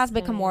it has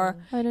become more,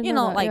 I didn't you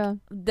know know,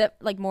 that,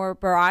 like like more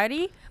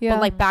variety. yeah.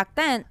 But like back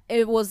then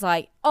it was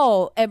like,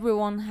 oh,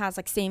 everyone has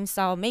like same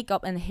style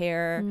makeup and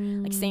hair,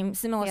 like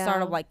similar Yeah.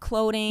 sort of like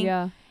clothing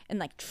yeah. and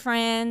like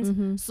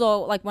trends.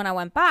 So like when I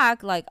went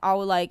back, like I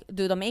would like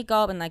do the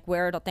makeup and like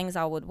wear the things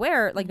I would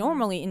wear like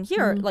normally in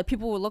here. Like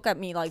people would look at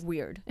me like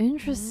weird.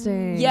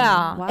 Interesting.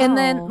 Yeah. Wow. And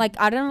then like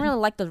I didn't really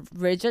like the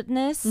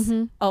rigidness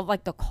of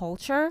like the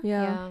culture.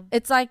 yeah.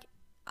 It's like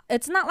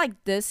it's not like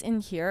this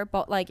in here,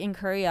 but like in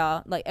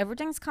Korea, like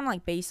everything's kind of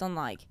like based on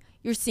like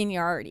your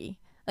seniority,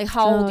 like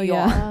how old you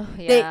are.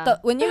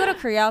 When you go to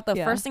Korea, the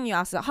Yeah. first thing you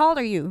ask is, how old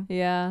are you?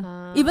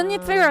 Yeah. Even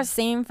if you're the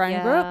same friend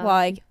yeah. group,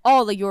 like,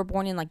 oh, like you were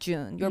born in like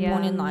June, you're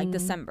born in like Mm.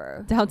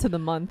 December. Down to the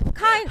month.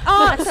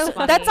 That's so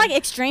funny. That's like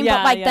extreme, Yeah,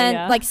 but like yeah, then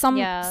yeah. like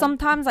Yeah.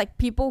 sometimes like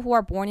people who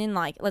are born in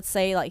like, let's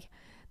say like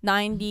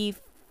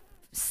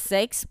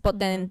 96, but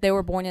then they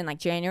were born in like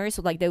January,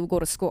 so like they would go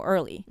to school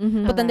early. But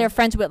then Okay. they're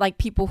friends with like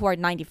people who are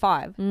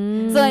 95. So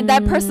like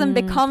that person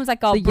becomes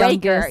like a The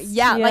breaker. youngest.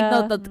 Yeah, like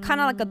Yeah. the kind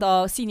of like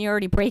the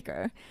seniority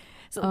breaker.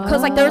 So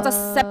because like there's a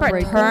separate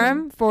Breaker.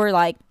 term for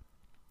like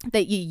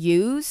that you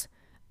use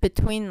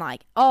between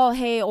like, oh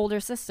hey older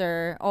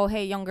sister, oh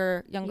hey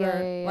younger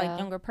Yeah. like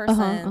younger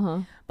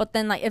person. But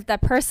then like if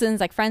that person's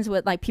like friends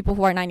with like people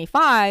who are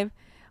 95,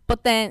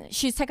 but then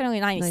she's technically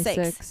 96.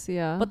 96,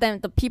 yeah. But then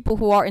the people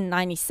who are in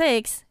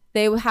 96,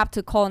 they would have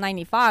to call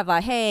 95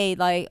 like, hey,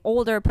 like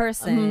older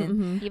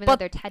person. Even But though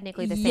they're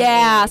technically the same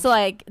Yeah, age. so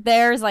like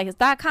there's like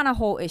that kind of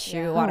whole issue,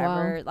 Yeah. Oh,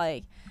 whatever.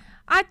 Like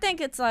I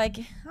think it's like,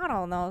 I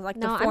don't know, like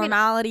No, the I mean-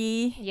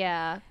 formality.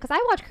 Yeah, because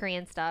I watch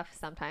Korean stuff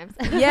sometimes.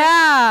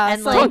 Yeah.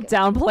 And, so- like-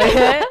 Don't downplay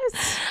it.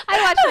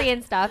 I watch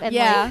Korean stuff, and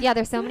Yeah. like, yeah,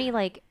 there's so many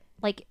like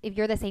if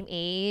you're the same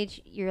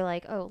age, you're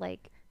like,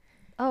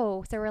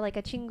 oh, so we're like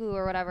a chingu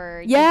or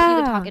whatever. You Yeah.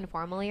 would talk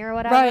informally or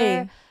whatever.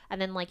 Right.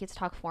 And then like you have to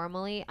talk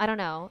formally. I don't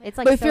know. It's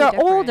like but if so you're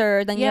different.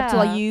 older, then you have to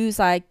like Yeah. use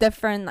like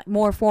different, like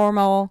more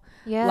formal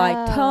yeah.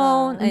 like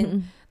tone,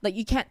 and like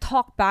you can't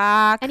talk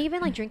back. And even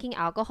like drinking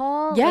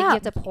alcohol, Yeah. like you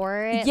have to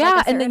pour it. Yeah,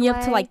 like, a and then certain you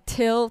have to way. like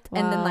tilt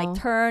and then like Wow.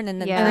 turn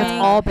and then Yeah. And drink.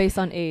 it's all based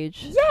on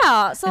age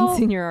Yeah, so and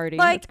seniority.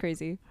 like- That's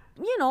crazy.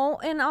 you know,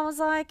 and I was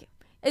like,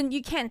 and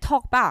you can't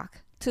talk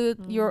back to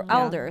your Yeah.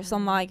 elders. So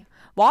I'm like,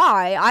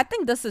 why? I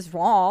think this is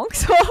wrong.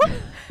 So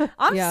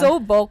I'm Yeah. so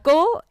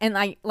vocal and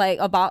I like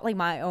about like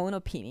my own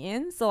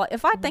opinion. So like,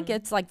 if I think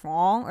it's like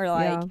wrong or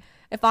like Yeah.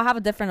 if I have a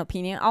different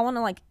opinion, I want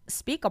to like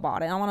speak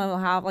about it. I want to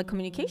have like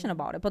communication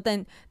about it. But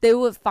then they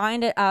would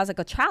find it as like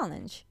a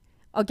challenge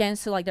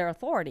against like their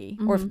authority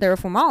or their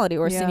formality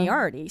or Yeah.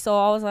 seniority. So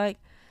I was like,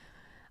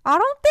 I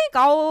don't think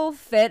I'll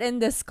fit in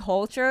this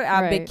culture.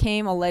 I Right.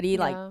 became already Yeah.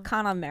 like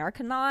kind of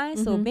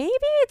Americanized, so Mhm.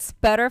 maybe it's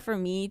better for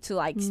me to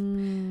like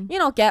Mm. you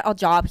know, get a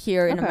job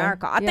here in Okay.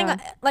 America. I think Yeah.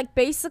 like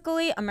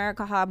basically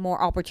America had more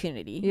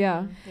opportunity.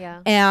 Yeah. Yeah.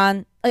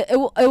 And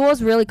it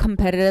was really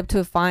competitive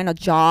to find a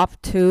job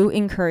too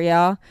in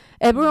Korea.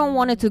 Everyone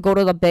wanted to go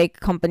to the big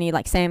company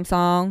like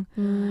Samsung,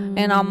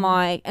 and I'm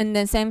like, and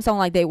then Samsung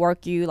like they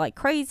work you like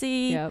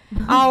crazy Yep.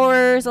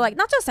 hours, like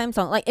not just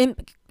Samsung, like in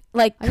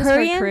like I just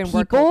heard Korean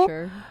work people,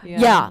 culture.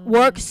 yeah,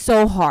 work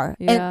so hard,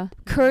 and Yeah.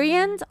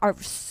 Koreans are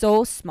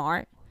so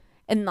smart,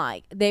 and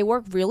like they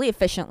work really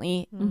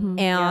efficiently, Mhm.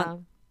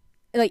 and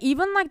like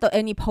even like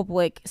any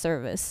public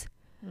service,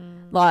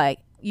 Mm. like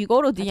you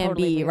go to totally DMV,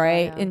 believe that,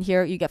 right? yeah. In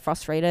here you get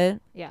frustrated.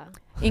 Yeah.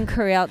 In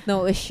Korea,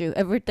 no issue.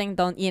 Everything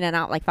done in and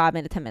out like 5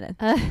 minutes, 10 minutes.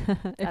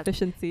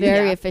 Efficiency.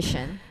 Very Yeah.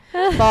 efficient.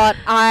 But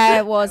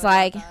I was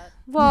like,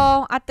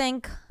 well, I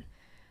think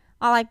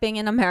I like being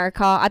in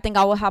America. I think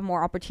I will have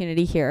more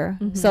opportunity here.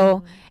 Mhm.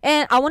 So,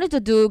 and I wanted to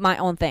do my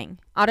own thing.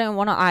 I didn't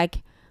want to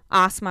like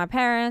ask my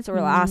parents or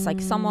ask like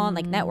someone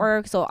like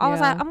network. So I was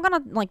Yeah. like, I'm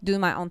gonna like do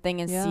my own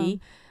thing and Yeah. see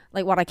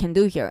like what I can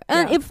do here.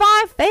 And Yeah. if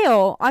I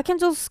fail, I can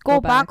just go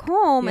Go back back.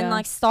 home and Yeah.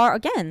 like start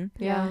again.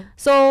 Yeah.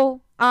 So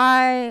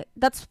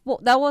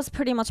that was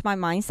pretty much my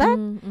mindset.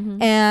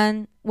 Mhm.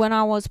 And when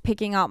I was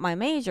picking out my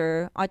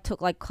major, I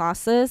took like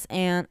classes,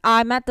 and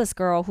I met this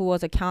girl who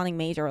was accounting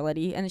major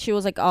already, and she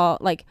was like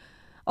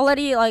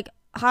already like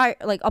high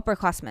like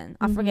upperclassman.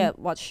 I Mhm. forget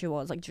what she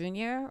was, like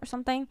junior or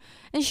something.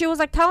 And she was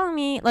like telling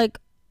me like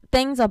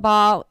things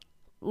about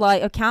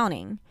like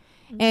accounting,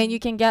 and you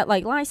can get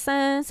like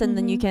license, and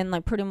then you Mhm. can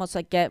like pretty much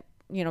like get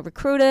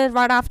recruited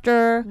right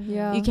after.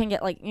 Yeah. You can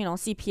get like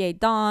CPA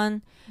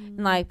done,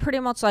 and like pretty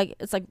much like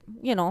it's like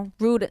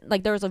route,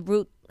 like there's a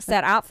route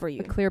set out for A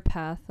you. clear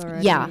path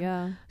already. Yeah.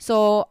 Yeah.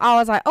 So I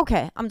was like,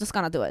 okay, I'm just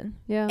gonna do it.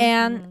 Yeah.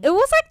 And Mhm. it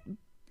was like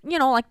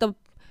like the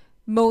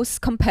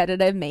most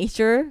competitive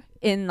major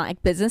in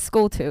like business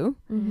school too.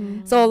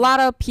 Mhm. So a lot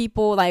of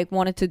people like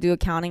wanted to do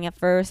accounting at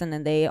first, and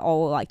then they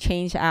all like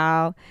changed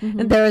out.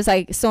 Mhm. And there was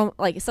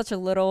like such a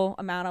little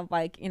amount of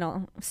like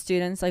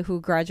students like who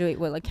graduate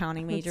with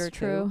accounting major That's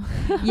too.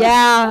 true.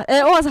 Yeah,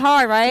 it was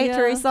hard, right, Yeah.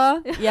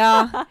 Teresa?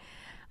 Yeah.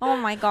 Oh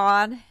my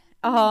god.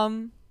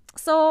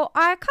 So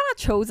I kind of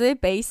chose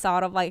it based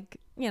out of like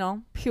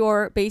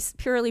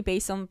purely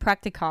based on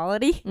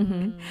practicality.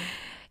 Mhm.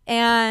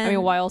 And I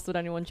mean, why else would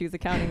anyone choose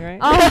accounting, right?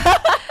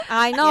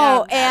 I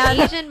know, and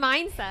Asian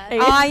mindset.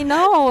 I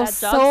know, That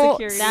job so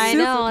security. I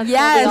know. It's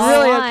yes, what we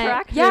all really want.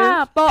 attractive.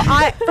 yeah,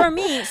 but for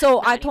me,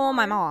 so I Not told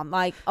my anymore. mom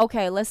like,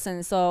 okay,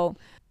 listen, so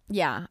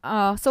yeah,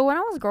 so when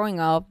I was growing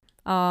up,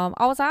 I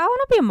was like, I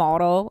want to be a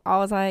model. I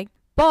was like,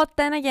 but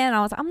then again,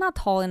 I was like, I'm not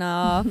tall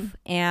enough,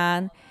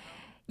 and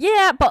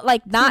yeah, but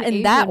like not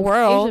in that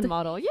world. Asian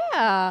model.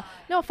 Yeah.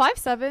 No,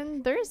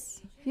 5'7".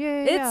 There's.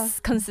 Yeah. It's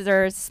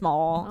considered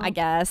small, I Oh.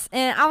 guess.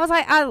 And I was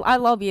like, I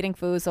love eating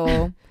food,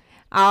 so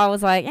I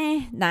was like,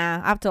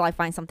 nah, I have to like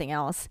find something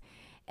else.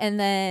 And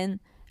then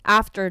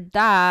after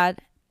that,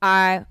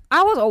 I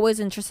was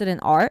always interested in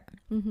art.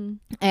 Mm-hmm.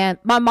 And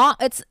my mom,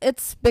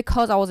 it's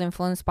because I was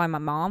influenced by my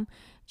mom.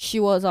 She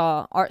was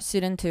a art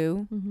student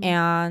too, Mhm.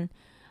 and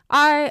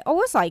I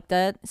always liked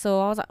it.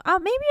 So I was like,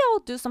 maybe I'll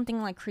do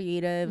something like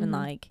creative and Mhm.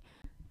 like.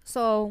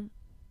 So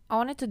I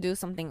wanted to do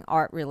something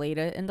art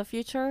related in the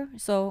future.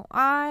 So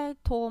I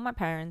told my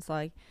parents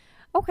like,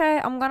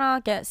 okay, I'm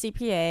gonna get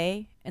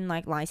CPA and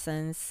like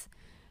license,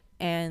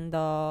 and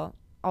I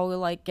will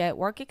like get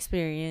work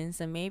experience,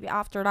 and maybe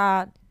after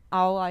that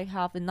I'll like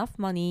have enough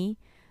money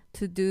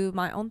to do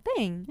my own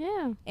thing.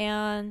 Yeah.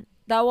 And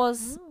that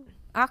was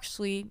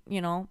actually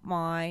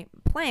my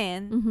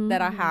plan Mhm.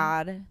 that I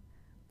had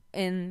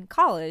in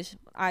college.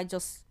 I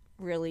just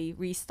really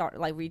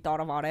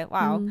rethought about it.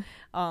 Wow.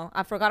 Mhm.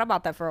 I forgot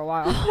about that for a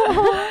while.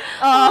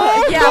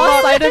 Yeah,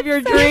 outside of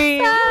your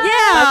dream. Yeah,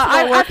 That's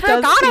what I work does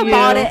forgot to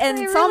about you. it, and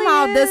It really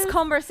somehow this is.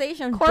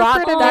 conversation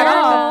Corporate brought that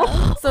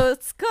America. up. So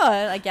it's good,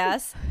 I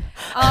guess.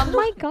 Oh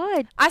my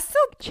god. I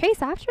still,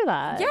 Chase after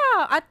that. yeah,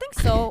 I think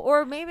so.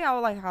 Or maybe I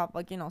would like have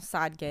like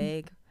side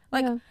gig.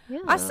 Like, Yeah. Yeah.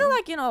 I still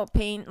like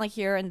paint like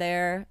here and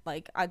there.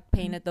 Like I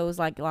painted those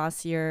like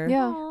last year.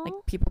 Yeah. Aw. Like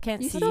people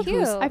can't You see so who's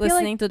cute. I feel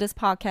listening to this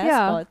podcast.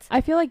 Yeah. But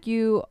I feel like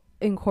you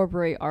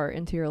incorporate art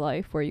into your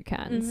life where you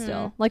can Mhm.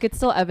 still. Like it's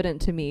still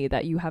evident to me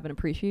that you have an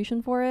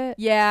appreciation for it.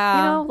 yeah,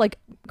 You know, like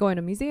going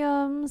to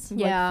museums,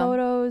 Yeah. like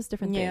photos,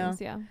 different Yeah.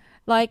 things. Yeah.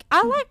 like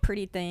I like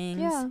pretty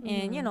things. Yeah.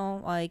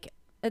 And like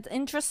it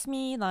interests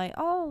me. Like,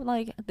 oh,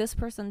 like this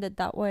person did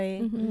that way.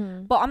 Mhm.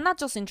 Mhm. But I'm not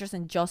just interested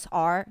in just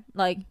art.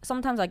 Like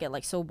sometimes I get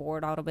like so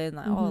bored out of it, and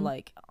like Mhm.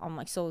 like I'm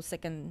like so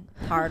sick and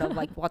tired of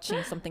like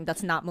watching something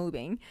that's not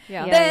moving.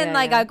 Yeah. Yeah. Then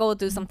like I go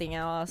do something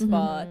else. Mhm.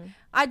 But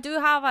I do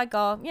have like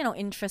a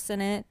interest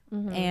in it,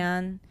 Mhm.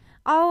 and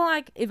I'll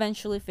like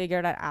eventually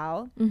figure that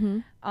out. Mm-hmm.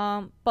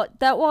 But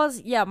that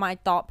was my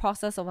thought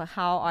process of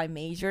how I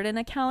majored in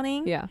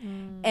accounting. Yeah.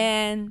 Mm.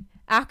 And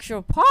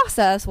actual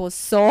process was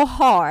so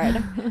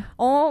hard.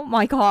 Oh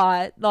my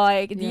god,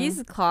 like Yeah.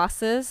 these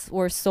classes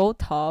were so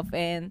tough,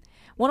 and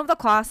one of the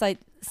class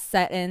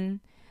sat in,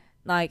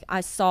 like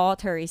I saw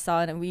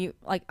Teresa, and we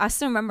like I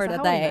still remember Is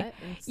that the how we day. met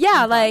in Yeah,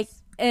 class? like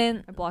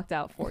and I blocked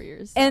out 4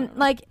 years. and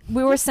like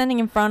we were standing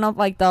in front of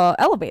like the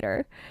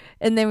elevator,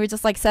 and then we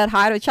just like said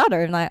hi to each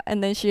other,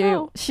 and then she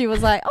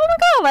was like, oh my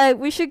god, like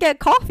we should get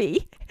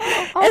coffee.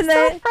 And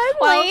then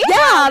friendly.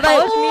 yeah, like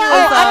college me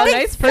was I a think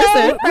nice so.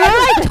 person. We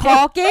were like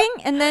talking,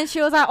 and then she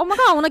was like, oh my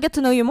god, I want to get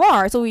to know you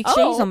more. So we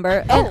exchanged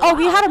number, and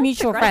we had a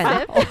mutual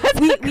friend.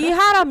 we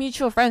had a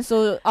mutual friend.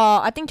 So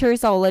I think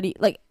Teresa already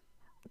like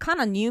kind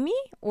of knew me,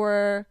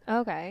 or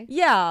Okay.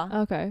 yeah.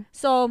 Okay.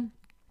 So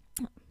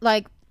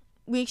like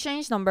we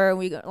exchanged number, and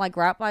we like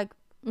grabbed like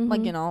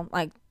Mm-hmm. you know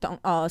like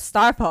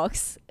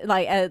Starbucks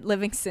like at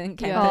Livingston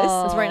campus.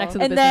 Yeah, it's right next to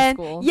the And business then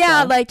school.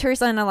 yeah, so. like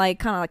Teresa and I like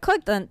kind of like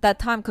clicked at that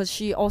time because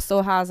she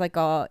also has like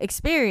a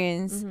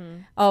experience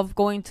of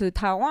going to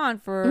Taiwan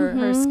for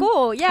her Mhm.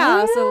 school.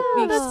 Yeah, Oh, so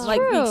we yeah, that's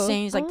like we true.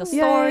 exchanged like the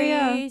Yeah,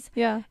 yeah, stories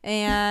yeah.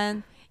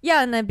 and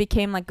yeah, and then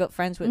became like good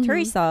friends with Mhm.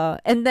 Teresa.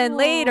 And then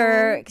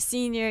later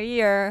senior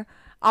year,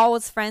 I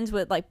was friends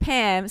with like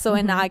Pam, so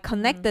and Mhm. I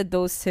connected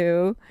those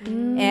two,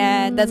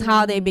 and that's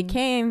how they Mm.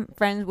 became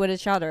friends with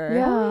each other.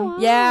 Yeah.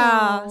 Yeah,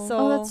 Wow. so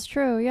Oh, that's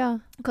true. Yeah.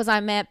 because I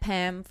met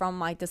Pam from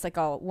like this like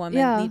a women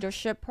Yeah.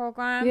 leadership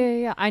program. Yeah,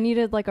 yeah. I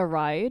needed like a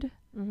ride.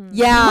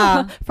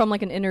 Yeah. From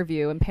like an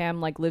interview, and Pam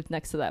like lived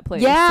next to that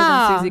place. Yeah.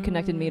 So then Susie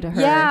connected me to her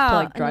Yeah, to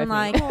like drive and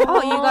me. like,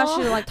 oh, you guys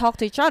should like talk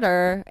to each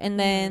other, and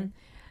then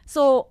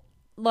so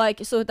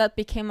that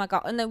became like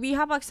and then we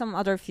have like some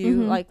other few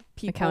Mhm. like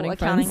people Accounting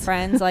accounting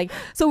friends. friends like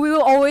so we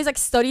will always like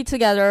study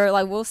together,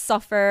 like we'll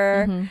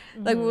suffer. Mhm.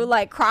 Like we would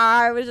like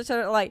cry with each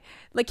other, like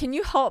can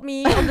you help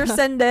me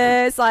understand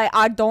this? Like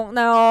I don't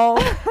know.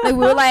 Like we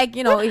would like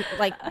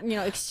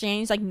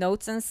exchange like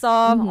notes and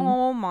stuff. Mhm.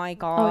 Oh my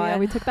god. Oh yeah,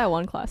 we took that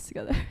one class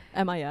together.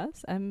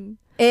 MIS. AIS.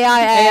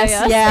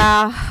 AIS.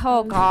 Yeah.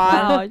 Oh god.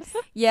 Wow, just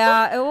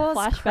Yeah, it was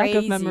flashback crazy.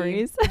 of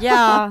memories.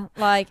 Yeah,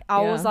 like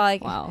I was Yeah.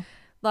 like, wow.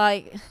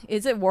 like,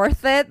 is it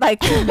worth it? Like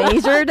to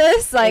major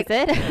this? Like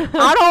Is it?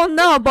 I don't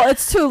know, but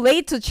it's too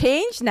late to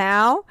change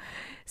now.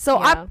 So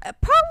Yeah. I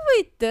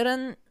probably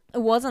didn't.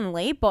 It wasn't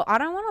late, but I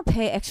don't want to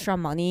pay extra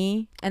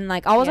money, and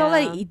like I was Yeah.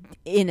 already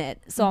in it,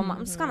 so I'm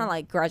just Mhm. kind of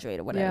like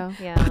graduated with it. Yeah.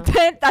 Yeah. But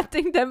then I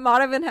think that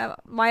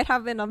might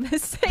have been a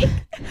mistake,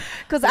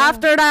 because Yeah.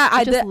 after that I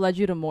I just did. led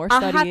you to more I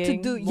studying, had to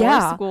do- more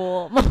yeah.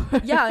 school. More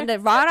Yeah, and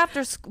then right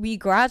after we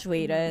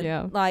graduated,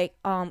 Yeah. like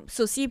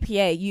so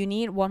CPA you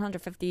need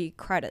 150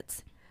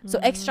 credits. So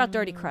extra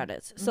 30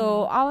 credits.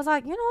 So I was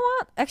like, you know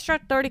what? Extra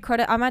 30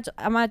 credit. I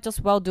might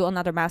just well do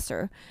another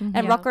master. And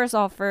Yeah. Rutgers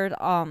offered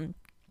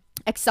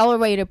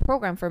accelerated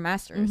program for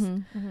masters.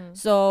 Mhm.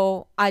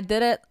 So I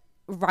did it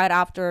right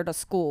after the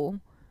school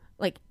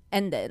like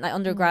ended, like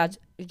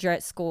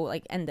undergraduate school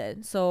like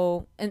ended.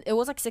 So and it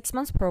was like 6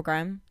 months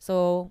program.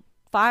 So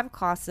 5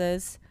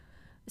 classes.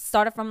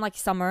 Started from like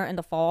summer and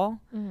the fall.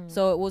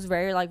 So it was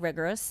very like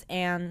rigorous,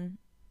 and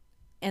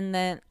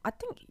then I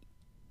think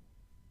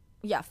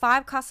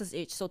 5 classes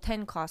each, so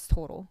 10 class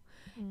total.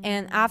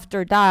 And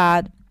after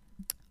that,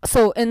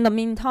 so in the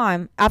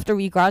meantime, after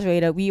we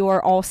graduated, we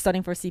were all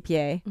studying for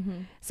CPA.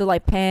 Mhm. So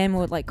like Pam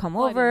would like come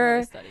Well, I didn't over.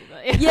 really study,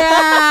 but Yeah,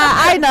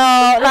 I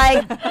know.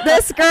 Like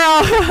this girl,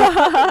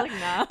 like,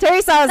 nah.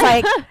 Teresa was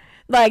like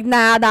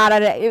nah.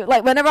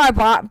 Like whenever I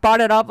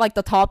brought it up, like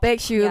the topic,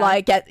 she would Yeah.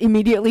 like get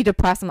immediately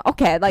depressed. I'm like,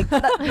 okay, like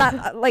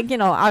not like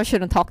I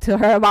shouldn't talk to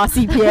her about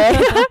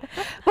CPA.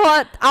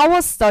 But I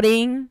was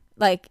studying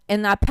like,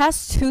 and I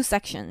passed 2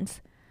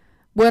 sections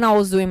when I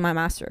was doing my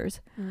master's,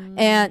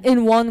 and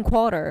in 1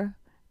 quarter.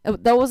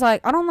 That was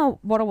like, I don't know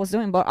what I was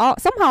doing, but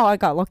somehow I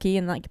got lucky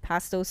and like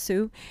passed those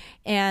 2.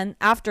 And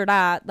after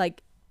that,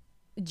 like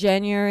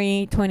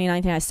January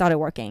 2019, I started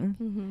working.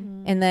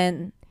 Mhm. And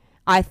then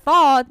I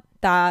thought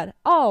that,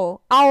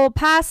 oh, I'll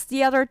pass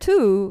the other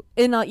 2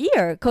 in a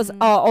year. Because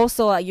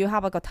also you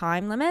have like a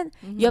time limit.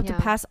 You have Yeah.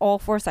 to pass all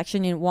 4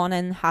 sections in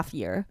 1.5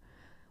 year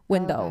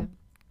window.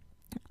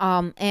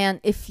 And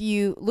if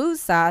you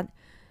lose that,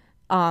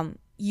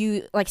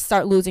 you like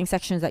start losing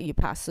sections that you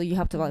pass, so you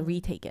have to like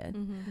retake it.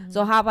 Mhm.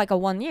 So I have like a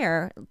 1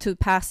 year to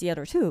pass the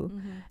other 2.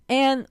 Mhm.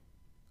 And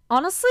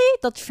honestly,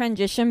 the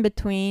transition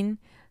between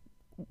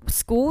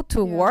school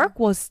to Yeah. work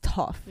was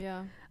tough.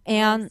 Yeah.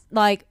 And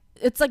like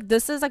it's like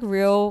this is like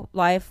real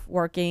life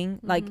working.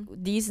 Like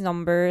Mhm. these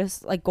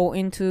numbers like go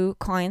into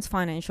clients'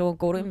 financial,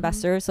 go to Mhm.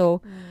 investors.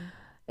 So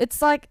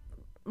it's like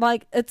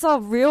it's a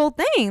real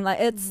thing. Like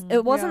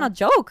it wasn't Yeah. a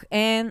joke.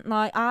 And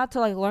like I had to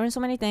like learn so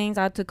many things.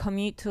 I had to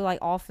commute to like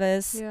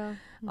office, Yeah.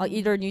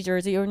 either New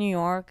Jersey or New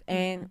York,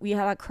 and we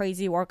had like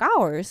crazy work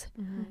hours.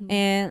 Mhm.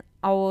 And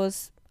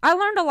I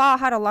learned a lot,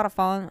 had a lot of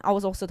fun. I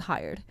was also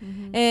tired.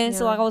 Mhm. And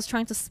so Yeah. like I was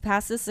trying to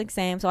pass this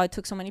exam, so I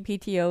took so many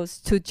PTOs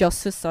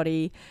to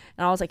study,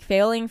 and I was like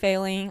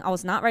failing. I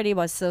was not ready,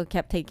 but I still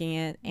kept taking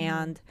it.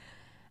 And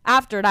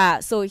after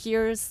that, so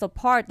here's the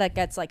part that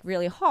gets like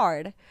really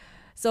hard.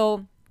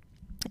 So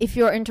if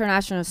you're an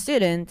international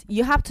student,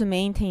 you have to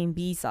maintain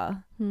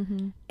visa.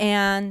 Mhm.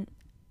 And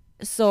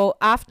so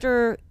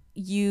after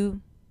you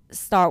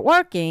start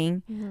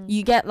working,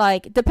 you get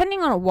like,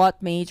 depending on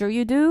what major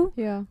you do,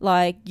 Yeah.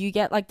 like you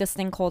get like this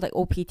thing called like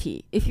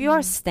OPT. If you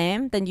are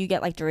STEM, then you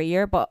get like 3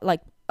 year, but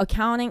like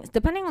accounting,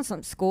 depending on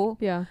some school,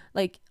 Yeah.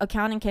 like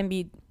accounting can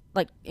be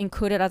like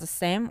included as a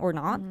STEM or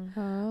not.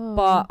 Oh.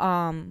 But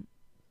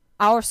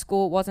our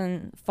school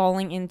wasn't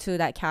falling into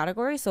that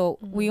category, so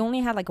we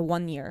only had like a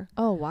 1 year.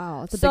 Oh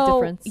wow, it's a So big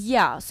difference.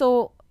 yeah,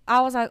 so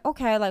I was like,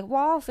 okay, like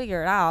well, I'll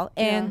figure it out.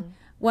 And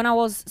when I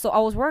was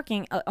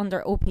working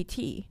under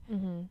OPT,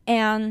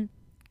 and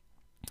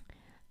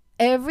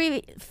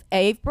every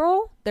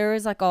April there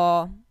is like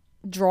a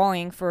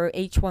drawing for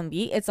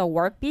H1B. It's a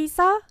work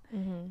visa,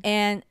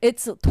 and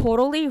it's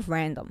totally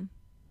random.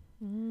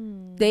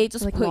 They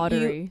just Like put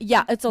lottery. you.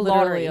 Yeah, it's a Literally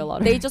lottery. a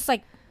lottery. They just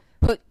like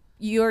put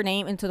your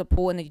name into the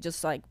pool, and then you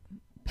just like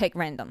pick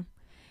random.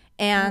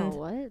 And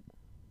what?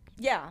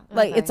 yeah,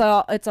 like Okay.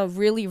 it's a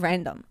really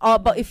random.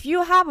 But if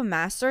you have a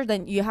master,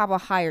 then you have a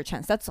higher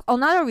chance. That's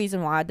another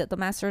reason why I did the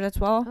master as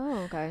well. Oh,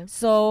 okay.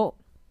 So,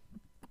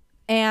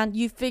 and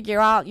you figure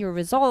out your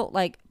result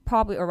like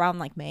probably around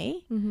like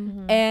May.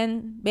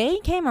 And May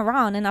came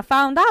around, and I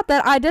found out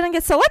that I didn't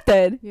get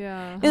selected.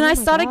 Yeah. And Oh I my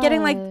started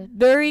getting like God.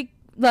 very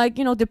like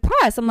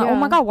depressed. I'm like, oh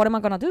my Yeah. god, what am I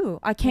gonna do?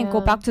 I can't go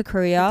Yeah. back to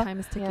Korea. Time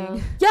is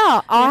ticking.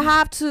 Yeah,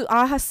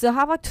 I still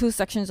have like 2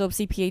 sections of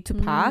CPA to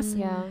pass.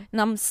 Yeah.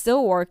 And I'm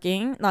still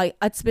working. Like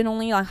it's been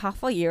only like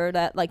half a year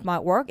that like my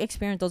work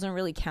experience doesn't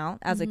really count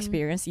as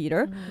experience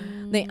either.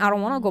 Like I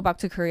don't want to go back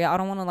to Korea. I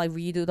don't want to like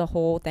redo the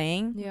whole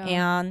thing. Yeah.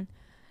 And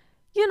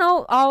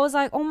I was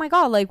like, oh my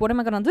god, like what am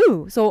I gonna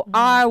do? So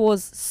I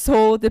was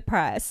so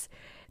depressed.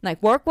 Like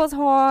work was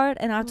hard,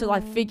 and I had to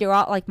like figure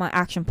out like my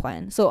action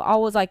plan. So I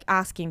was like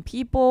asking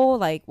people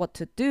like what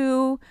to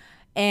do,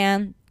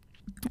 and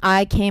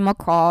I came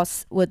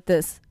across with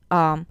this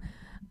one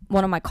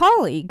of my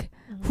colleague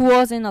who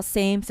was in the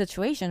same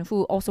situation,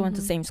 who also went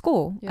to same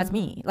school as Yeah.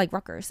 me, like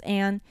Rutgers,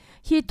 and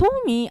he told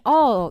me,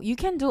 oh, you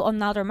can do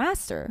another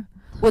master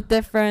with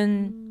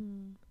different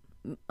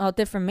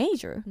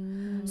major.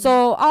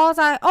 So I was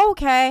like,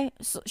 okay,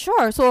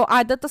 sure. So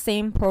I did the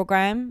same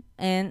program,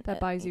 and That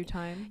buys you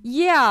time.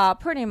 yeah,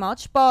 pretty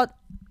much. But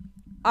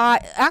I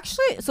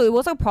actually, so it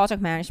was like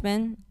project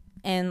management,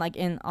 and like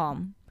in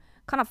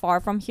kind of far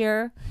from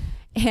here,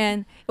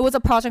 and it was a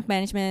project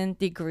management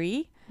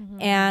degree.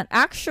 And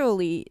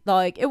actually,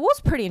 like it was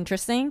pretty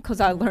interesting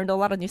because I learned a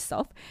lot of new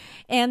stuff,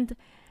 and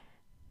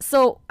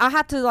so I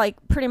had to like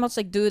pretty much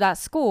like do that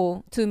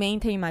school to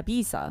maintain my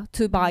visa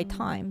to buy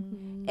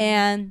time.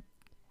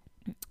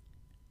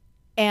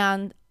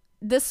 And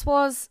this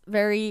was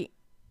I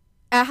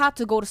had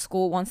to go to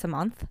school once a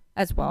month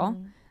as well,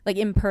 like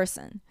in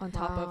person. On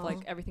top of like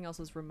Wow. everything else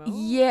was remote.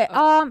 Yeah,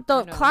 the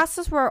you know.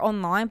 classes were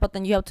online, but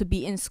then you have to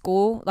be in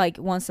school like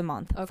once a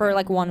month for Okay.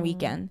 like 1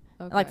 weekend,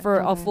 Okay. like for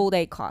a Okay. full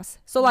day class.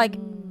 So like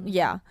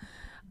yeah,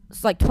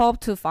 it's like 12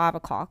 to 5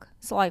 o'clock,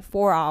 so like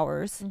 4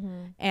 hours.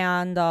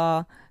 And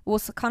it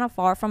was kind of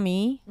far from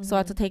me, so I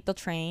had to take the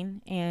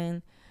train.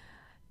 And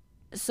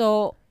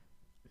so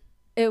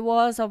it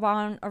was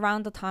around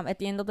the time at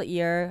the end of the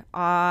year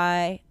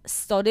I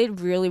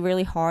studied really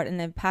really hard, and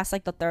then passed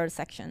like the 3rd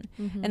section,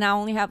 and I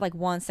only have like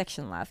 1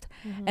 section left.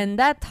 And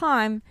that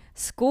time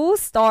school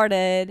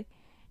started,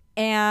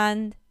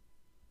 and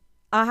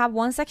I have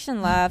 1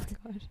 section left,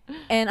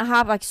 and I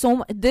have like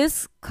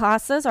these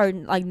classes are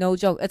like no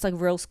joke. It's like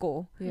real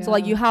school. So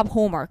like you have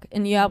homework,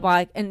 and you have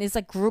like, and it's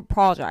like group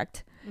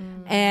project,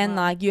 and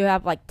like you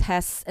have like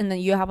tests, and then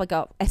you have like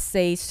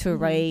essays to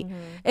write.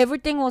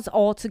 Everything was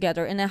all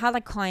together, and it had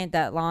like client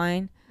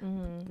deadline,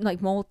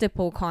 like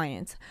multiple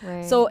clients.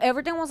 Right. So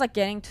everything was like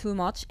getting too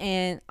much,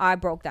 and I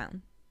broke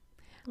down.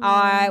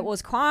 I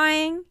was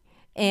crying,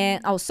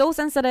 and I was so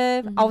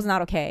sensitive. I was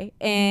not okay,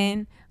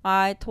 and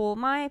I told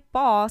my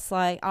boss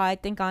like I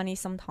think I need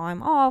some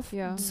time off,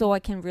 Yeah. so I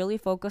can really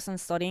focus on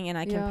studying, and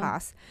I can Yeah.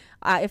 pass.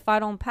 If I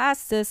don't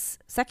pass this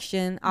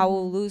section, I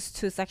will lose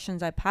 2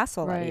 sections I passed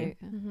already.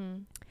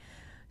 Right.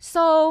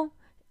 So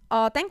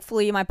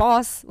thankfully my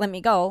boss let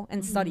me go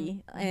and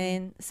study,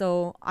 and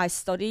so I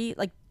studied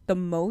like the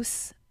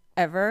most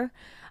ever.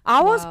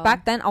 I was Wow.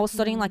 back then I was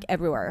studying like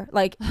everywhere.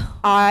 Like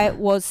I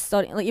was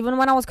studying, like even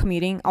when I was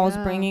commuting, I was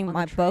Yeah, bringing on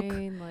my the book,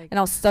 train, like, and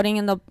I was studying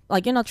in the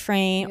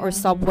train or Yeah.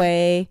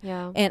 subway,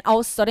 Yeah. and I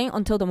was studying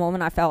until the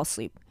moment I fell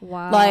asleep.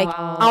 wow. Like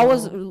I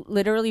was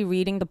literally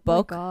reading the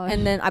book, gosh.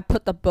 and then I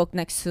put the book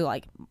next to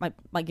like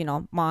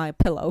my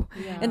pillow,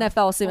 Yeah. and I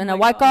fell asleep, Oh and I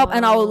my wake up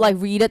and I would God. like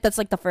read it. That's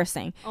like the first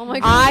thing. Oh my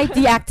I god.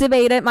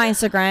 deactivated my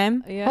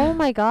Instagram. Yeah. Oh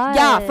my god.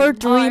 Yeah, for Oh,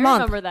 3 I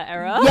months. remember that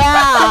era.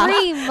 Yeah.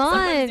 3 months.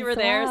 Sometimes you were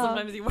there, Wow.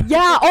 sometimes you weren't.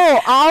 Yeah.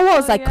 Oh, I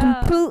was Oh, like yeah.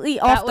 completely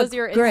off That was the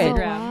your grid.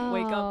 Instagram. Oh,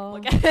 Wake up, wow.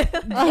 look at it.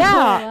 Oh, Yeah.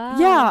 wow.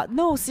 Yeah.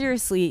 No,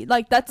 seriously.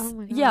 Like that's Oh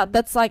my yeah. God.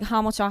 That's like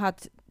how much I had.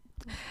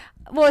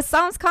 well, it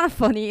sounds kind of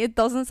funny. It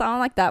doesn't sound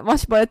like that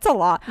much, but it's a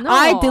lot. No,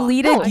 I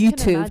deleted I can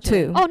YouTube imagine.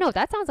 too. Oh no,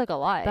 that sounds like a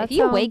lot. That If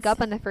you wake sounds-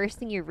 up and the first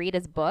thing you read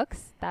is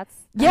books, that's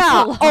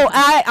Yeah. a lot. Oh,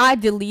 I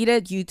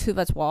deleted YouTube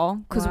as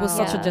well because it was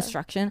such a Wow.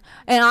 distraction,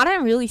 and I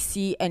didn't really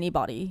see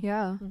anybody.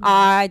 Yeah. Mhm.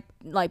 I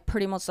like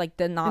pretty much like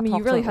did not I mean, talk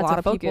you really to a had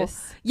lot to of people.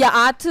 focus. Yeah,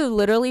 I had to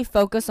literally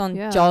focus on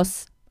Yeah.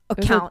 just It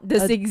was account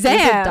this it was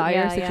exam. a dire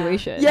Yeah, yeah.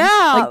 situation.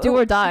 Yeah. Like do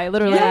or die,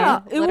 literally. Yeah,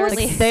 it was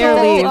literally like,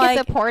 barely, to like-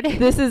 get deported.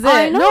 This is it.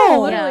 I know. No, Yeah.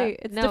 literally.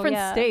 It's No, different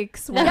yeah.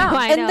 stakes. No, Yeah,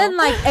 I and know. then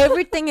like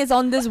everything is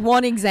on this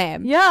one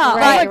exam. Yeah.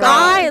 Right, like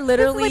right. I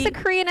literally. This is like the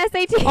Korean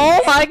SAT. Oh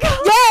my god.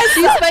 Yes,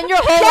 You spend your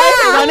whole Yeah,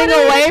 life running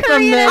literally away from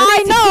Korean this.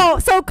 I know.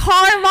 So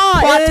karma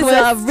Plot is a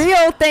twist.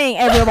 real thing,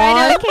 I know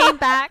everyone. it came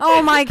back.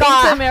 Oh my Came to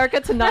god. America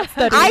to not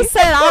study. I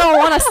said I don't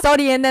want to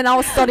study, and then I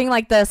was studying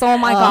like this. Oh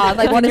my god!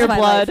 Like it's what in is your my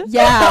blood. life?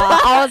 Yeah,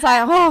 I was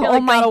like, oh, You're oh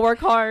like, my, gotta work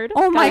hard.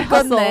 oh my gotta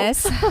hustle.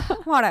 goodness.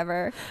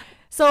 Whatever.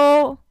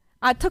 So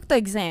I took the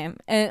exam,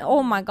 and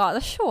oh my god,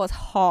 the shit was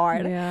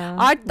hard. Yeah.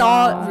 I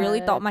thought, Wow. really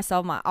thought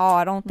myself,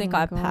 I don't think Oh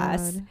my I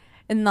passed. God.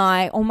 And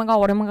like, oh my god,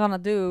 what am I gonna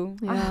do?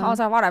 Yeah. I was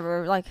like,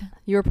 whatever. Like,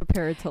 You were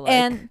prepared to like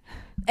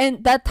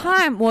and that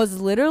time was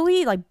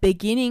literally like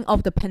beginning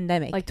of the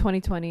pandemic, like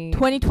 2020.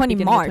 2020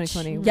 beginning of March.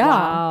 2020. Yeah.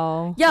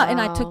 Wow. Yeah,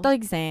 and I Wow. took the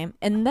exam,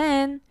 and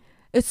then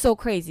it's so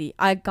crazy.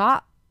 I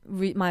got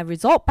my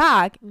result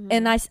back,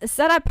 and I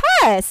said I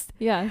passed,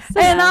 Yes.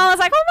 and Yeah. I was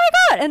like, oh my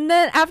god! And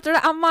then after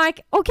that, I'm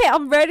like, okay,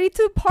 I'm ready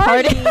to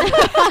party, Party. and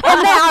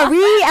then I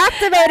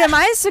reactivated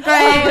my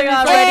Instagram. Oh my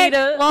god, and ready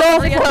to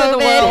the re-enter the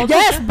COVID- world.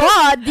 Yes,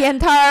 but the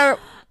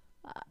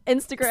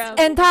Instagram.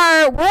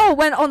 entire world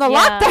went on a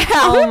Yeah.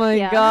 lockdown. Oh my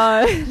Yeah.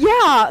 god.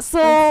 Yeah, so,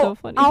 That's so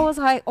funny. I was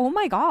like, oh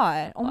my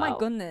god, oh my Wow.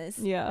 goodness,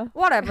 Yeah.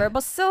 whatever.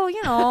 But still,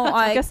 you know,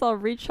 I I guess I'll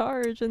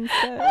recharge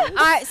instead.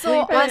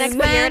 so For the next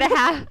year and a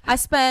half. I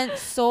spent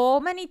so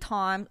many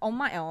time on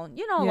my own,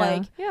 you know,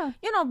 like, yeah.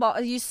 you know,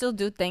 but you still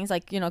do things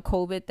like, you know,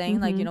 COVID thing,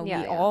 like, you Mhm. know,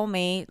 Yeah, we yeah. all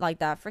made like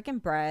that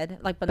freaking bread,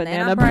 like Banana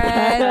banana, bread.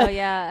 bread. Oh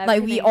yeah.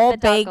 Like we everything. all The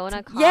baked,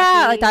 Dalgona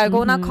yeah, like coffee.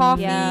 Dalgona Mhm.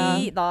 coffee,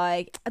 Yeah.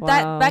 like Wow.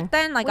 that back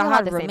then. Like We I all had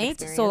had the same roommates,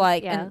 so experience,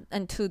 like yeah.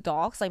 and two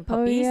dogs, like Oh,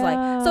 puppies, like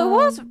so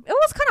yeah. it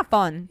was kind of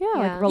fun. Yeah, Yeah.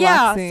 like Yeah,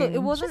 so relaxing. so it It's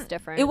wasn't just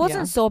different. it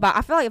wasn't Yeah. so bad.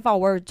 I feel like if I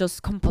were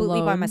just completely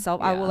by Alone,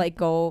 myself, I yeah. would like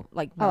go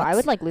like Oh, I nuts.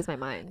 would like lose my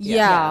mind.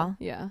 Yeah.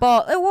 Yeah.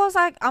 But it was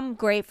like I'm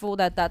grateful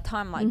that that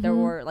time like there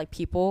Mhm. were like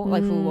people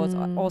like who was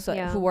Mm. also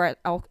Yeah. who were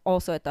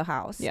also at the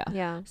house. Yeah.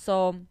 Yeah.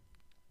 So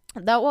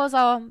that was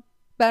a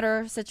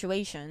better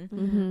situation.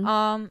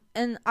 Mhm.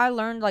 And I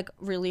learned like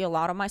really a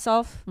lot of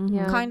myself. Mhm.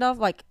 Yeah. Kind of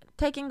like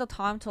taking the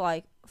time to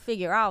like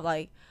figure out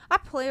like I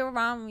play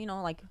around, you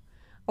know, like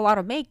a lot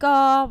of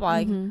makeup,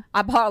 like Mhm.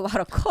 I bought a lot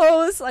of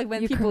clothes like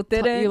when You people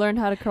cur- didn't. You learned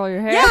how to curl your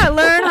hair. yeah, I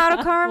learned how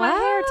to curl my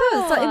hair too.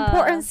 It's an Wow.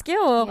 important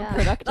skill. Yeah.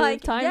 Productive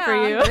Like, time for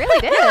yeah, you. You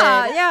really did.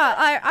 Yeah.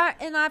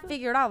 I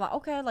figured out like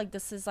okay, like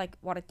this is like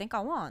what I think I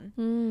want.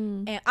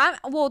 Mm.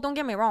 And don't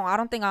get me wrong, I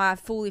don't think I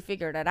fully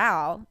figured it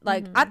out.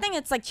 Like I think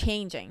it's like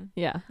changing.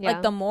 Yeah. Yeah.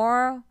 Like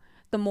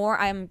the more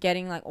I'm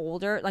getting like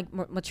older, like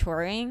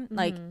maturing,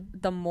 like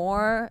the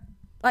more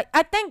like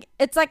I think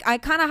it's like I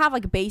kind of have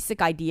like a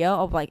basic idea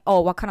of like oh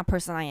what kind of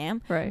person I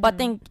am, Right. but I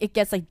think it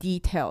gets like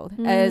detailed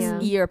Mm. as Yeah.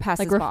 year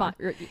passes like by.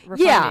 Yeah,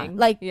 refining.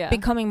 like yeah.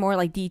 becoming more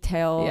like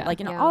detailed. Yeah. Like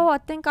you know, Yeah. oh I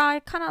think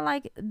I kind of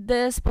like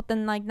this, but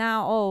then like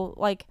now oh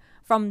like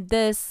from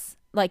this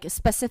like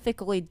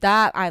specifically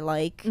that I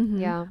like.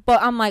 Mhm. Yeah.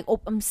 But I'm like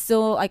I'm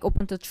still like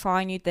open to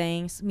try new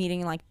things,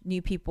 meeting like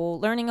new people,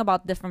 learning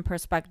about different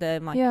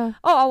perspective. Like Yeah.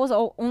 oh I was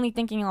only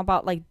thinking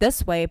about like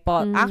this way,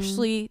 but Mm.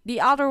 actually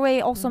the other way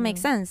also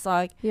makes sense.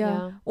 Like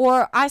Yeah.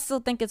 or I still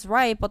think it's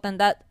right, but then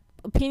that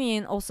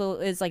opinion also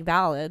is like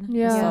valid.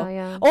 Yeah. So- Yeah.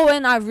 Yeah. Oh,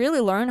 and I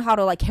really learned how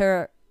to like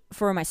care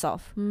for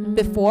myself. Mm.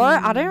 Before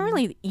I didn't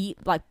really eat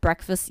like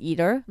breakfast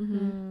either.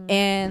 Mhm.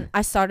 And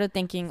I started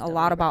thinking a Still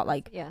lot eat about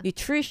like Yeah.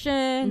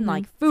 nutrition, Mhm.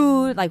 like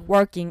food, like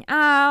working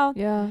out.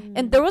 Yeah.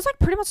 And there was like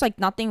pretty much like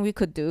nothing we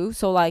could do.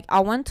 So like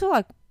I went to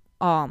like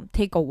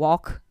take a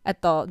walk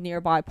at the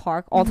nearby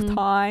park all the Mhm.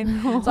 time.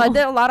 So I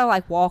did a lot of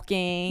like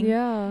walking.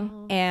 Yeah.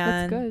 Oh, That's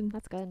And good.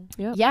 That's good.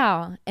 Yep.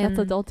 yeah, and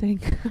That's adulting.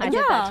 I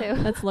did that Yeah.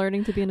 too. That's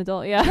learning to be an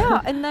adult. Yeah.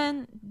 yeah, and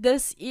then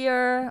this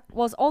year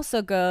was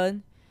also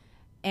good,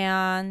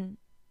 and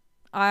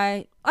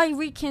I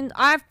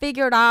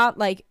figured out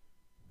like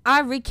I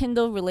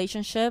rekindled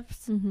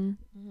relationships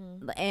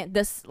Mm-hmm. and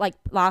this like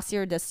last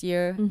year, this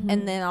year, Mhm.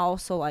 and then I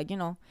also like you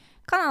know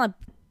kind of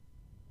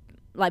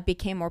like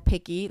became more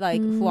picky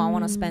like who I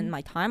want to spend Mm.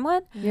 my time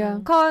with. Yeah.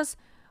 Because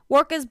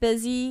work is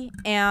busy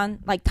and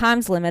like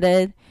time's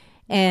limited,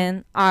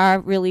 and I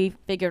really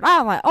figured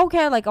out like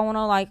okay like I want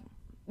to like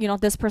you know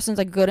this person's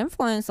like good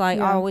influence, like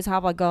I Yeah. always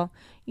have like a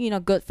you know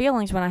good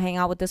feelings when I hang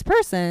out with this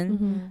person.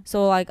 Mm-hmm.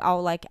 So like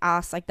I'll like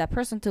ask like that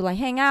person to like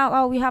hang out.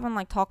 Oh, we haven't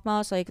like talked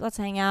much, like let's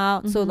hang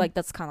out. So Mhm. like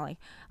that's kind of like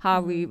how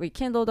we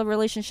rekindle the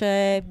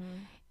relationship.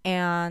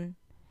 And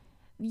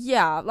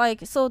yeah,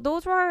 like so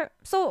those were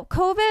so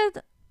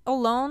COVID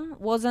alone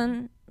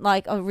wasn't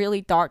like a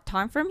really dark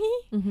time for me.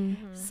 Mm-hmm.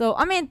 So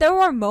I mean there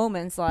were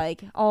moments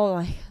like oh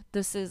like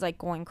this is like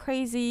going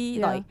crazy.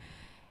 Yeah. Like,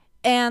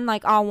 and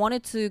like I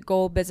wanted to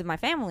go visit my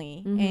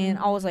family, and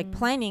I was like Mhm.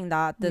 planning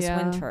that this Yeah.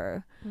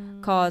 winter,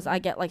 cause I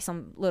get like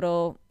some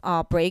little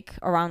break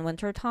around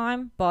winter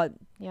time, but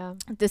Yeah.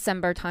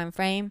 December time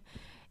frame,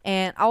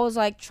 and I was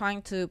like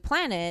trying to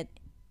plan it,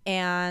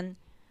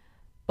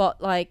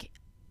 but like,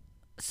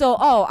 so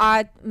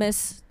I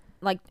miss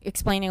like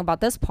explaining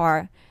about this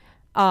part.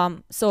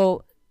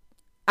 So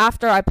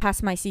after I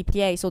passed my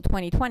CPA, so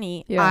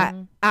 2020, Yeah.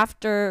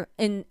 after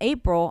in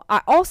April,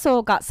 I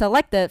also got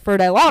selected for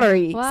the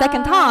lottery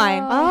second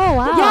time. Oh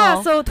wow.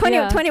 Yeah, so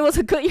 2020 Yeah. was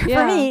a good year Yeah.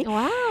 for me.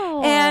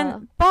 Wow.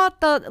 And but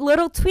the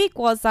little tweak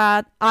was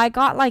that I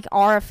got like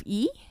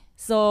RFE,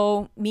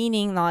 so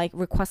meaning like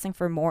requesting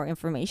for more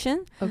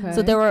information. Okay.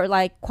 So they were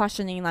like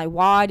questioning like,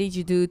 why did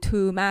you do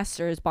 2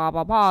 masters, blah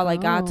blah blah.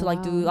 Like I had to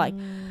like do like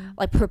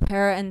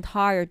prepare an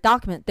entire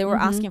document. They were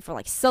Mhm. asking for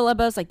like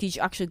syllabus, like did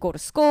you actually go to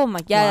school? I'm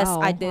like, yes, Wow.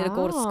 I did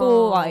go to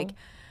school. Wow.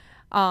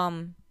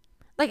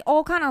 Like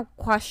all kind of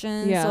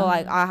questions. Yeah. So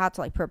like I had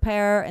to like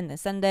prepare and then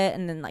send it,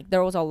 and then like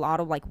there was a lot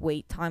of like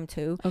wait time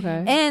too.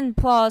 Okay. And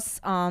plus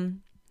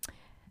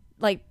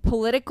like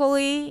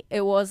politically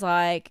it was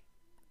like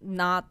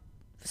not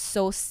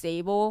so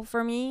stable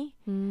for me.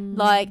 Mm.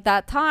 Like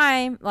that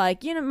time,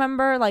 like you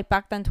remember like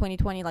back then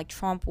 2020, like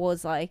Trump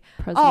was like,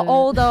 President.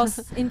 all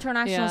those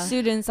international Yeah.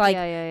 students like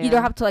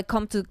either have to like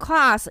come to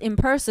class in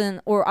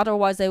person, or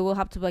otherwise they will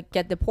have to like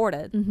get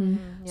deported.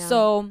 Mm-hmm.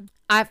 So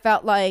I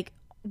felt like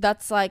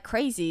that's like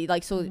crazy.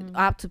 Like so Mhm.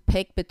 I have to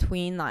pick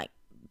between like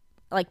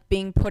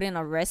being put in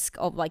a risk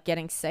of like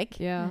getting sick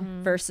Yeah.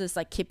 versus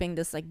like keeping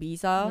this like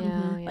visa.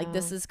 Mhm. Like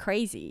this is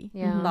crazy.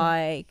 Yeah. Mhm.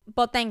 Like,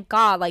 but thank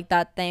God, like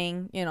that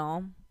thing, you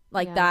know,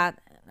 like Yeah. that,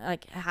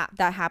 like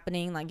that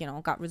happening, like, you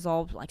know, got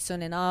resolved like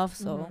soon enough.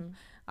 So Mhm.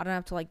 I don't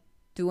have to like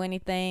do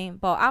anything.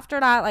 But after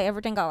that, like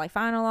everything got like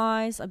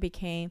finalized.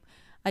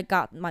 I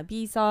got my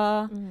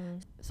visa.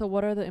 Mhm. So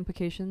what are the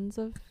implications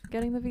of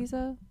getting the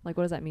visa? Like,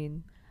 what does that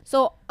mean?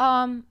 So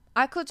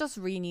I could just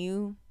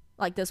renew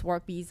like this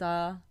work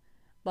visa,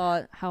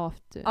 but How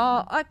often?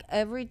 like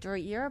every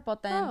 3 year.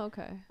 But then oh,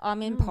 okay.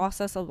 I'm in Mm.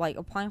 process of like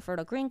applying for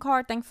the green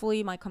card.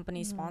 Thankfully, my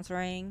company is Mhm.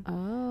 sponsoring.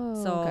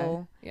 Oh, So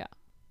okay. Yeah.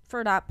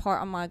 for that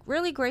part, I'm like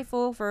really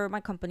grateful for my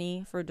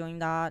company for doing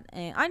that.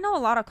 And I know a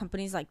lot of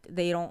companies like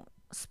they don't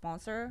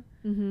sponsor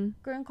Mm-hmm.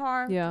 green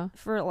card Yeah.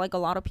 for like a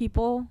lot of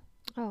people.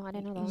 Oh, I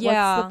didn't know that.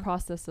 Yeah. What's the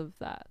process of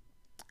that?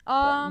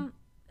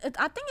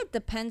 I think it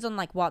depends on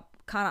like what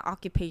kind of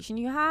occupation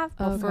you have.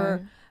 But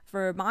Okay.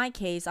 for my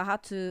case, I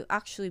had to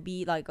actually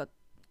be like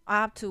I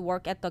have to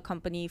work at the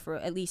company for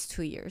at least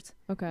 2 years,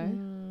 Okay.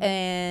 Mm.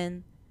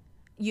 and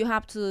you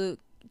have to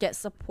get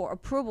support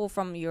approval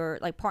from your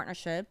like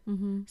partnership.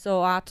 Mm-hmm.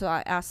 So I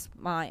asked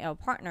my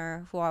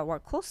partner who I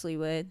work closely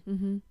with,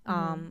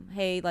 Mm-hmm.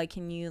 hey, like,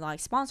 can you like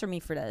sponsor me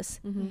for this?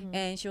 Mm-hmm. Mhm.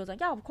 And she was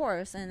like, yeah, of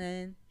course. And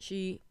then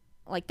she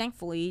like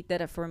thankfully did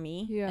it for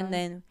me. Yeah. And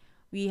then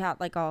we had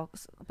like a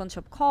bunch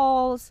of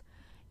calls,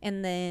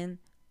 and then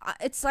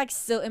it's like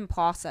still in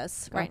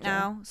process right Gotcha.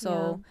 now.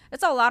 So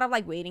it's a lot of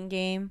like waiting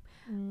game.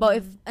 But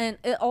if and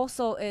it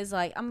also is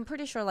like I'm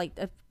pretty sure like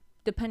if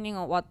depending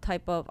on what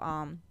type of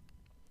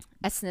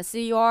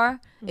ethnicity you are,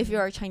 if Mm-hmm.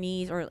 you're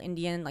Chinese or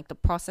Indian, like the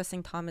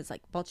processing time is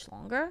like much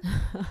longer.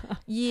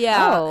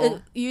 Yeah, Oh.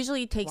 it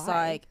usually takes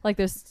Why? like Like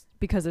there's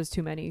because there's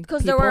too many.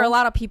 because there were a people?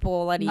 lot of people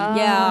already.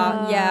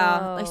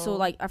 Yeah. Like so, Oh.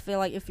 like I feel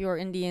like if you're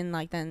Indian,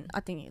 like then I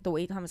think the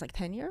wait time is like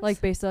 10 years.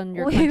 Like based on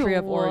your Wait, country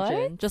of what?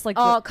 origin, just like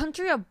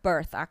country of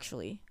birth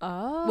actually.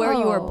 oh, where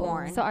you were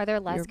born. So are there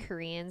less You're-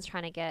 Koreans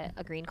trying to get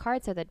a green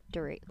card so the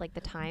like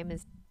the time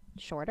is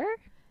shorter?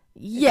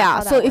 Yeah.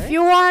 how So that if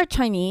you are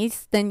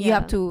Chinese, then you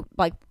have Yeah. to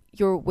like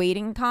your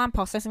waiting time,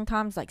 processing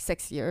time is like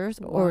 6 years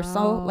or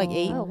so, like Wow.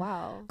 8. Oh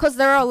wow. Because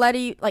they're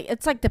already like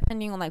it's like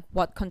depending on like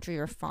what country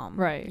you're from.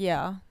 Right.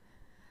 Yeah.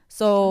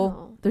 So.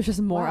 Oh. There's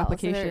just more Wow, so there-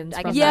 applications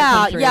I from guess that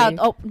Yeah, country. yeah.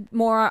 Oh,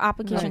 more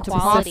application Like to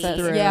Quality process.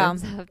 through. Yeah.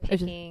 of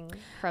picking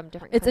from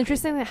different. It's countries,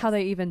 interesting I that how guess.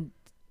 they even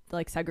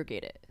like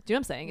segregate it. Do you know what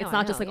I'm saying? No, It's I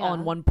not just know, like all in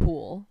yeah. one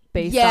pool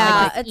based Yeah,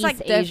 on like, it's like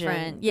East Asian.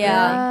 different.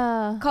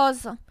 Yeah. Yeah.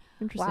 Cause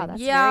interesting. Wow, that's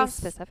Yeah, very s-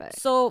 specific.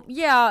 so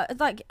yeah, it's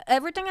like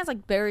everything has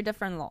like very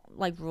different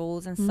like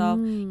rules and stuff.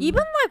 Mm.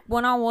 Even like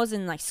when I was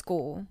in like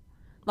school,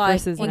 like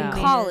Versus in now.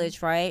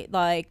 college, right?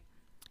 Like,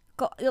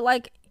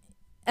 like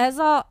as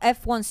a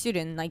F1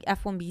 student, like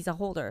F1 visa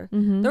holder,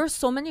 Mhm. there are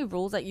so many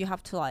rules that you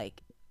have to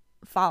like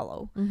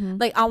follow. Mhm.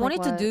 Like I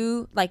wanted to what?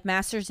 do like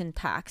masters in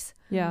tax,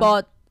 yeah.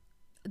 but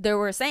they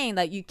were saying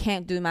that you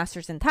can't do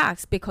masters in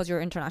tax because you're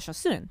an international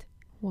student.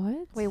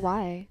 what? Wait,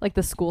 why? Like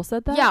the school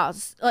said that? Yeah,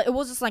 it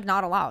was just like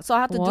not allowed. So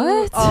I had to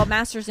What? do a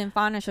masters in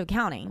financial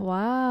accounting.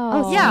 Wow.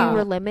 Oh, so Yeah. you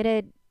were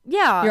limited.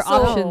 Yeah, Your so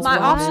options my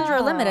were options are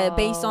limited. limited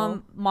based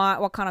on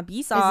what kind of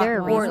visa Is there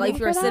a or like reasoning if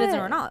you're a for citizen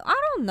that? or not. I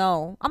don't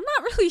know. I'm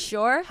not really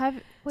sure. Have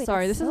Wait,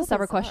 sorry, that's this is so a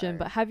separate question,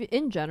 bizarre. but have you,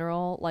 in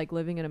general, like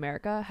living in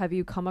America, have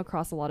you come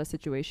across a lot of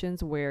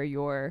situations where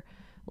your,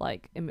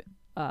 like,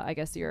 I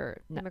guess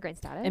your Immigrant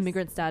status.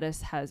 immigrant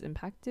status has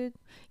impacted?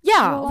 Yeah,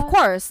 You know of what?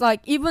 course.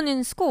 Like even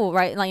in school,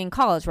 right? Like in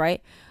college,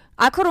 right?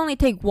 I could only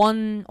take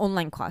one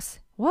online class.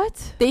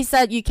 What? They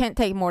said you can't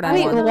take more than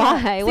Wait, one.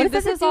 why? See, What this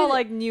does it is do all to-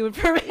 like new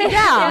information.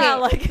 Yeah.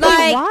 like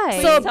why?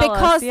 So Tell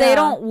because us, they yeah.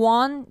 don't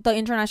want the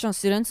international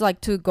students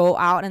like to go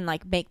out and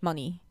like make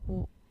money.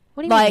 What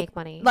do you like- mean make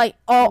money? Like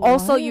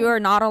also What? you are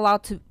not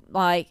allowed to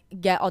like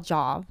get a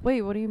job.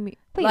 Wait, what do you mean?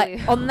 Wait, Like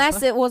wait.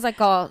 unless it was like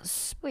a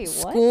Wait,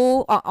 what?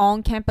 school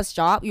on campus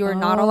job, you are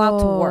not allowed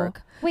to Oh.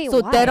 work. Wait,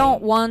 So why? they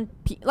don't want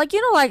like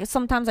like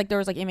sometimes like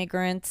there's like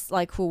immigrants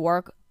like who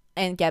work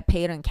and get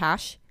paid in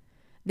cash,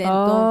 then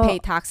Oh. don't pay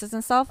taxes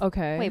and stuff.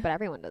 Okay. Wait, but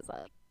everyone does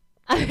that.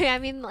 I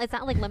mean, it's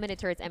not like limited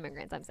towards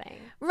immigrants. I'm saying.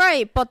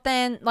 Right, but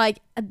then like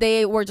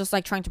they were just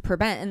like trying to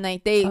prevent, and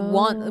like they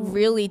want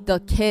really the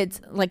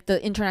kids, like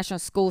the international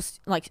schools,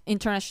 like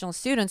international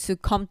students who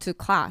come to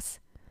class.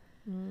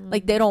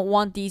 Like they don't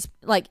want these,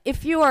 like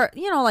if you are,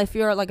 like if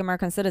you're like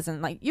American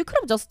citizen, like you could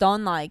have just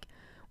done like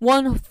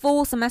one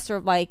full semester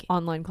of like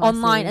online classes.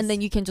 online, and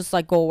then you can just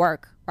like go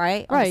work,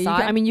 right? On the right. You can,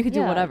 side. I mean, you could do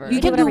Yeah, whatever. you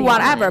do can do whatever you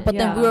whatever, want. but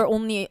then Yeah. we're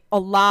only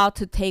allowed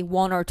to take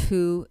 1 or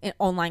 2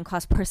 online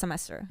class per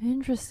semester.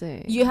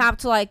 Interesting. You have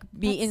to like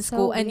be That's in so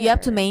school, and you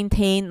have to weird.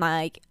 maintain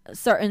like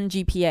certain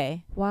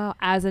GPA. Wow,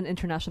 as an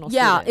international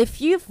Yeah, student.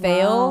 if you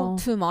fail Wow.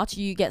 too much,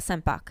 you get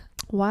sent back.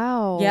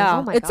 Wow. Yeah,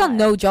 Oh my it's a God.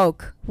 no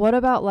joke. What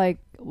about like,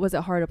 was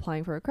it hard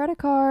applying for a credit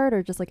card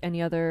or just like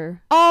any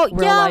other? Oh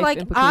Real yeah, life like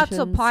I have to implications?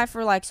 apply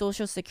for like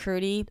social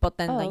security, but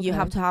then Oh, like, you okay.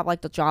 have to have like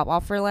the job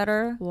offer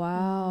letter.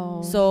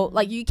 Wow. So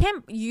like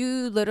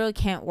you literally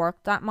can't work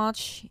that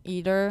much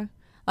either.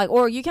 Like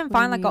or you can What do you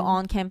find like an mean?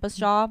 on-campus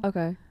job,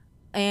 Okay.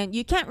 and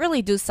you can't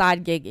really do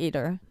side gig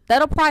either.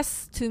 That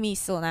applies to me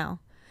still now.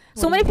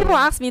 So What do many you people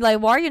mean? ask me like,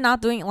 why are you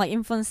not doing like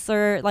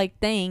influencer like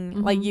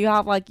thing? Like Mhm. you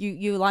have like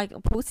you like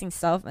posting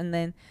stuff, and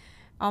then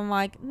I'm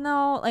like,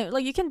 no,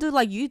 like you can do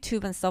like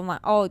YouTube and stuff.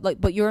 Like like,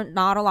 but you're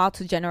not allowed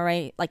to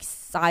generate like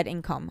side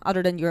income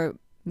other than your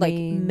like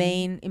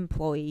main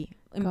employment.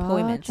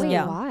 Gotcha. Wait,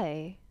 Yeah.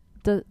 why?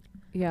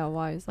 Yeah.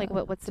 Why is Like,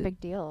 that? what's the big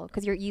deal?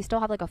 Because you still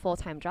have like a full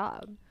time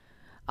job.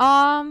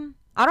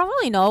 I don't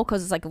really know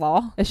because it's like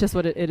law. It's just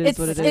what it is.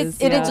 What it is.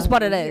 It is yeah. just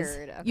what it is.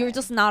 Weird. You're Okay.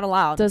 just not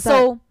allowed. Does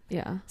so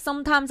Yeah.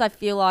 sometimes I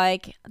feel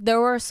like there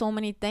were so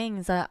many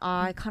things that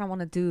I kind of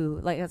want to do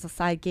like as a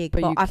side gig,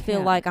 But but you I feel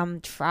can't. like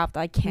I'm trapped.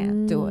 I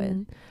can't do it.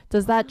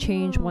 Does that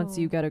change once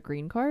you Oh. get a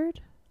green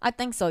card? I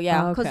think so,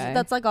 yeah, because Okay.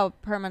 that's like a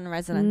permanent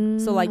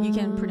resident. So like you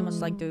can pretty much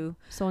like do.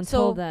 So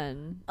until So-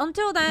 then.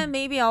 Until then,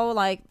 maybe I'll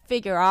like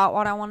figure out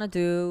what I want to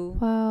do,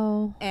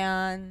 Wow.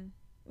 and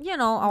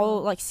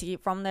I'll like see it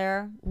from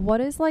there.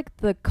 What is like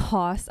the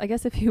cost? I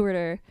guess if you were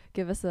to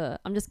give us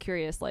I'm just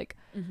curious, like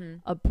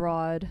a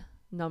broad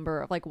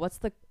number of like what's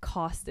the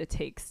cost it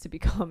takes to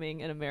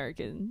becoming an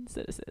American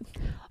citizen?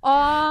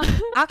 Because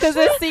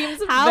Actually, it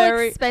seems How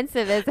very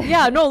expensive is it?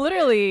 yeah, no,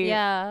 literally.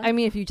 Yeah. I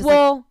mean, if you just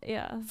well,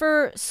 yeah.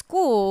 for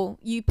school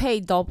you pay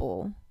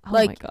double. Oh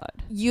like my god.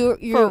 you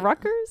For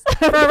Rutgers?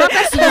 for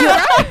Rutgers,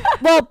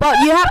 well, but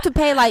you have to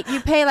pay like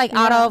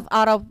Yeah.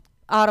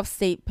 out of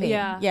state pay.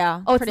 Yeah.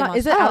 Yeah. Oh, it's pretty not. much.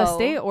 Is it out of Oh.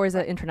 state or is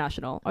it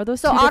international? Are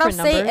those So two out of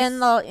different state numbers?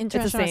 and the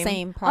international same?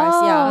 same price.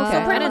 Oh, yeah. okay. So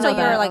I pretty didn't much know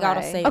you're that. like out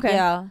of Okay. state. Okay.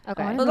 Yeah.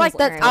 Okay. I didn't But know like it was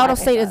that very out low. of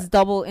state like is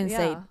double in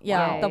state. Yeah.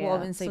 Yeah. Yeah, Double yeah.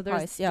 of in state So there's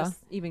price. Yeah. just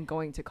even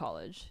going to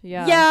college.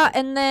 Yeah. Yeah,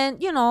 and then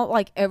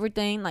like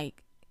everything,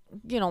 like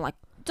like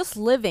just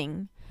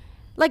living,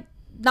 like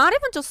not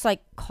even just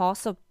like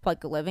cost of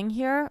like living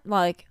here.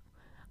 Like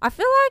I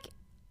feel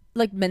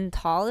like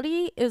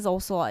mentality is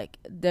also like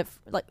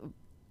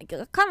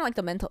kind of like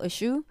the mental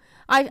issue.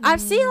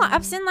 I've seen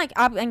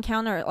I've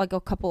encountered like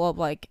a couple of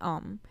like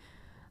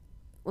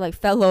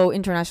fellow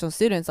international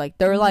students, like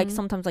they're like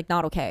sometimes like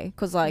not okay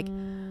because like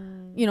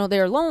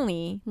they're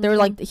lonely, they're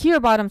like here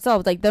by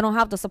themselves, like they don't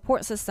have the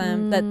support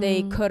system that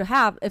they could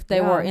have if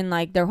they were Yeah. in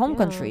like their home Yeah.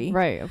 country.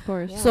 Right. Of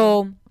course. Yeah.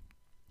 So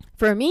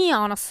for me,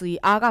 honestly,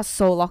 I got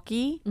so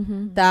lucky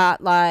Mm-hmm.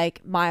 that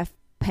like my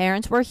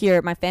parents were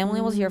here, my family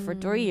was here for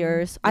 3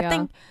 years. I Yeah.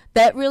 think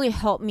that really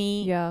helped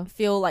me Yeah.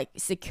 feel like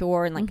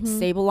secure and like Mhm.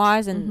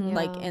 stabilized and Mhm.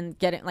 like Yeah. and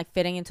getting like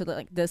fitting into the,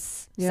 like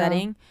this Yeah.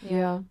 setting.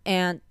 Yeah.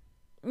 And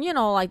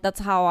like that's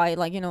how I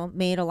like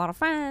made a lot of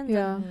friends. And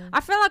Yeah. I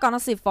feel like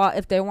honestly,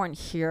 if they weren't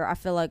here, I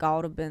feel like I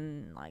would have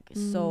been like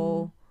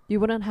so You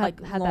wouldn't have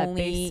like had that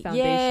lonely. base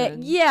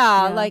foundation.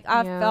 Yeah, Yeah. like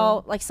I Yeah.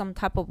 felt like some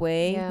type of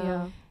way. Yeah.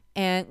 Yeah.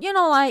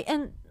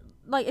 And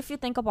like if you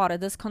think about it,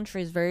 this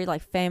country is very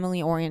like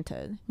family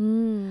oriented.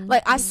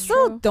 Like I That's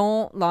still true.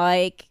 don't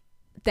like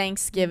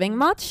Thanksgiving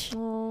much.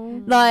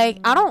 Oh. Like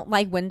I don't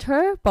like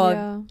winter, but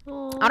yeah.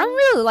 I don't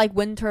really like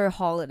winter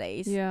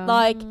holidays. Yeah.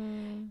 Like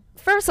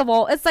first of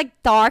all, it's like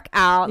dark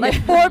out. Like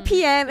Yeah. 4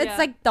 p.m. Yeah. It's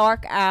like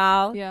dark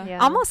out. Yeah.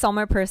 Yeah. I'm a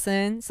summer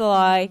person, so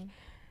like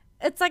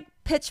it's like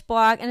pitch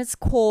black and it's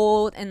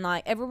cold and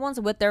like everyone's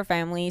with their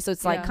family, so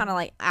it's like Yeah. kind of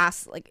like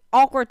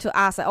awkward to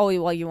ask like, oh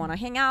well, you want to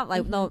hang out,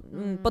 like no,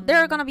 but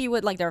they're gonna be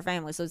with like their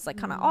family, so it's like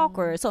kind of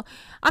awkward. So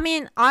I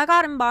mean I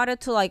got invited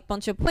to like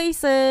bunch of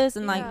places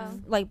and like Yeah.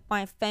 like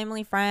my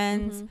family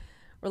friends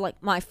or like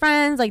my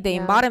friends, like they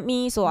Yeah. invited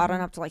me, so I don't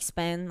Mhm. have to like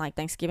spend like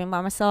Thanksgiving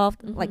by myself,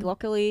 like Mhm.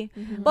 luckily.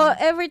 Mhm. But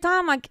every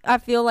time I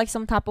feel like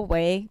some type of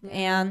way,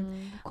 and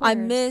Of I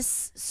course.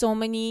 miss so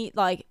many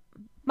like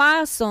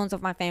milestones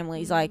of my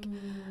families, like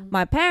Mhm.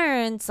 my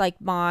parents, like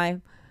my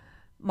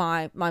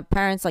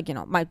parents, like, you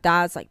know, my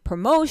dad's like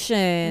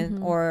promotion,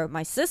 Mhm. or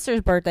my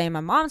sister's birthday, my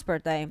mom's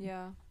birthday.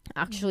 Yeah.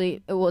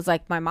 Actually, it was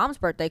like my mom's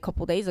birthday a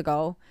couple days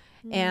ago,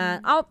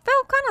 and Mm. I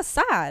felt kind of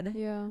sad.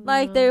 Yeah.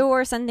 Like they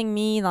were sending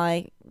me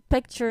like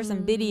pictures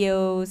and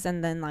videos,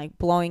 and then like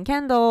blowing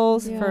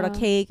candles for the Yeah.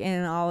 cake,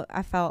 and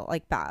I felt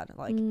like bad.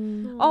 Like,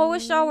 Mm. oh, I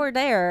wish I were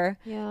there,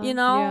 Yeah. you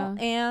know.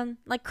 Yeah. And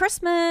like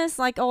Christmas,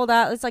 like all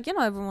that, it's like, you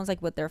know, everyone's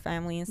like with their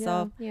family and Yeah.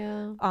 stuff.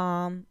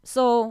 Yeah.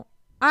 So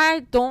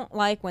I don't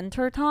like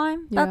winter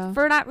time. Yeah. That's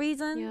for that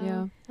reason. Yeah.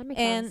 Yeah. That makes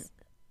And sense.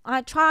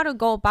 I try to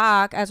go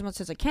back as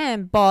much as I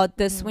can, but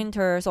this Mhm.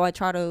 winter, so I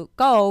try to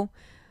go,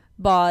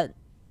 but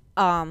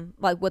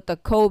like with the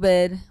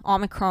COVID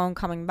Omicron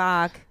coming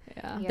back,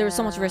 Yeah. Yeah. there's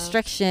so much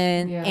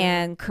restriction, Yeah.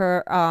 and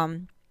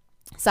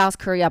South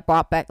Korea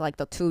brought back like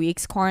the 2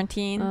 weeks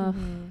quarantine.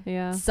 Mhm.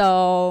 Yeah.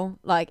 So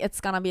like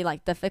it's gonna be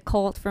like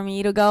difficult for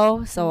me to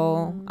go,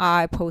 so Mm.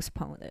 I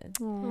postponed it.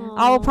 Aw.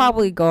 I will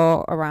probably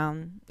go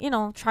around, you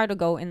know, try to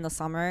go in the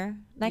summer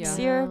next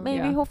Yeah. year, Yeah.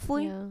 maybe, Yeah.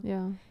 hopefully. Yeah.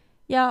 Yeah.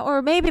 Yeah,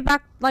 or maybe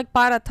back like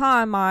by the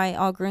time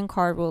my green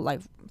card will like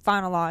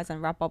finalize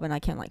and wrap up, and I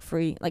can like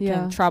Yeah.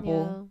 can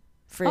travel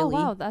freely. Oh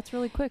wow, that's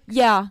really quick.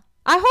 Yeah,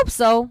 I hope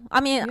so. I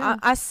mean, Yeah.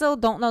 I still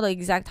don't know the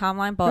exact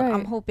timeline, but I'm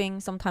Right. hoping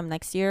sometime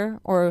next year,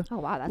 or Oh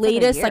wow, that's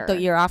latest like, like the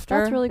year after.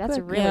 That's really That's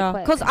quick. really yeah,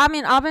 quick. because I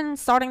mean I've been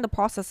starting the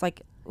process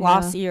like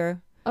last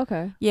year.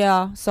 Okay.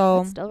 Yeah, so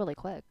That's still really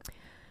quick.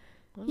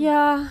 Wow.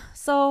 yeah,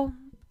 so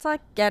it's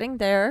like getting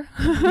there.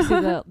 You see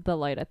the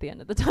light at the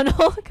end of the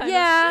tunnel. Kind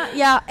Yeah,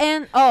 yeah,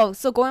 and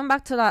so going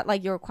back to that,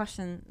 like your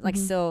question, like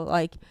Mhm. still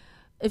like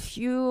if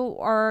you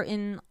are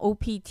in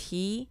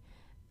OPT,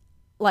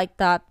 like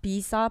that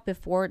visa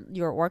before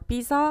your work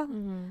visa,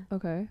 Mhm. Of.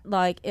 Okay.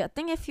 like I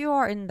think if you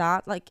are in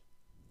that, like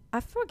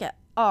I forget,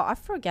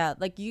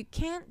 like you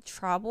can't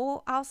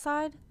travel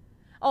outside.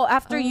 Oh,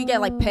 after you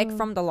get like picked Oh.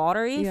 from the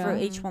lottery for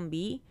Yeah.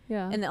 H1B,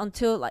 Yeah. and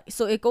until like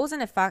so it goes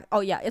in effect. Oh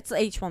yeah, it's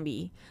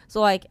H1B.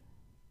 So like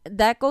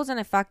that goes in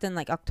effect in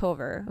like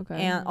October. Okay.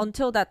 And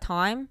until that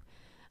time,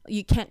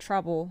 you can't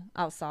travel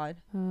outside.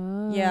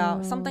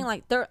 Yeah, something Oh.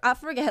 like there. I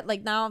forget.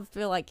 Like now, I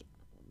feel like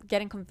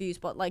getting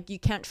confused, but like you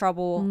can't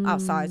travel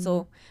outside.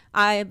 So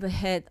I've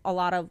hit a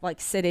lot of like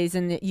cities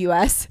in the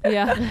U.S.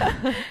 Yeah.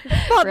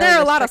 But there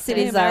are a lot of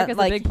restricted. cities America's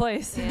that like a big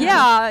place.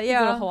 yeah, You go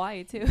to yeah,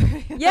 Hawaii too.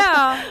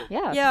 yeah,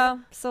 Yeah. yeah.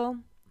 So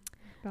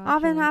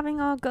I've been Gotcha. having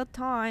a good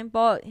time,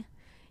 but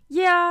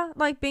yeah,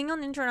 like being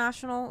on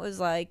international is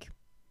like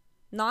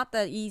not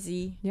that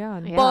easy. Yeah.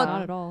 Yeah.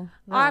 Not at all.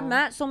 I've No.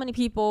 met so many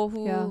people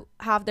who Yeah.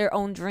 have their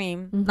own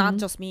dream, not Mhm.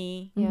 just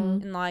me. Yeah.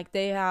 Mhm. And like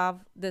they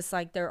have this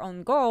like their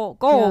own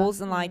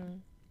goals, and like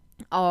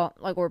Mhm.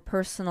 like or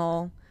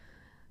personal,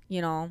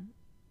 you know,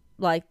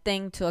 like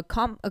thing to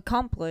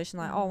accomplish,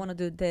 and like oh I want to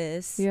do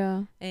this,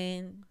 Yeah.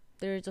 and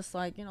they're just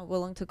like, you know,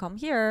 willing to come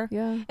here.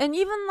 Yeah. And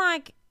even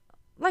like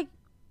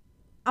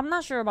I'm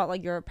not sure about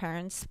like your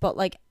parents, but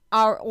like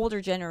our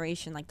older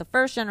generation, like the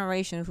first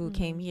generation who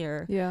came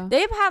here, Yeah.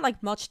 they've had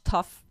like much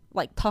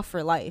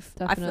tougher life.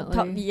 I feel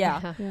Definitely.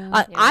 yeah. Yeah.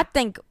 I Yeah.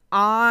 think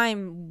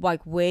I'm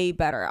like way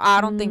better.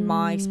 I don't think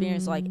my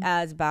experience like Mm.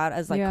 as bad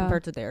as like Yeah.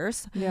 compared to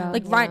theirs. Yeah.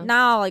 Like Yeah. right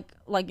now,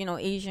 like you know,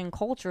 Asian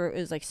culture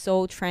is like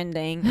so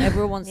trending.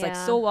 Everyone's like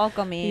Yeah. so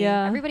welcoming.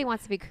 Yeah. Everybody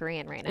wants to be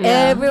Korean right now.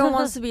 Yeah. Everyone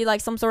wants to be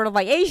like some sort of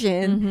like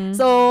Asian. Mhm.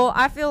 So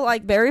I feel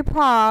like very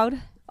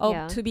proud of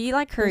Yeah. to be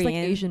like There's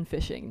Korean. like Asian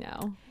fishing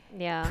now.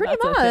 Yeah. Pretty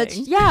That's a much,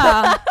 thing.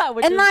 yeah.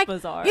 Which And, is like,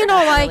 bizarre. You know,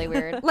 That's like really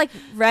weird. like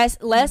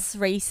less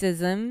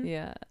racism,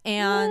 Yeah.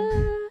 and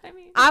I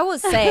mean. I would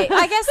say,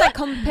 I guess, like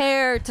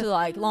compared to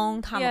like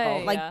long time Yeah, ago,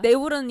 yeah, like yeah. they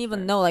wouldn't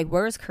even know like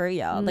where's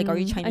Korea, like are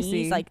you Mm, I Chinese?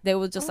 see. Like they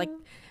would just like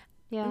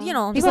Yeah. you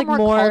know, Just People like are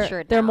more more,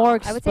 cultured they're now. more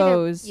I would say they're-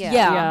 exposed. yeah.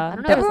 Yeah. I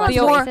don't know if Everyone's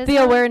there's less more- the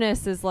racism.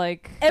 awareness is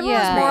like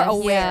everyone's Yeah. more Yes.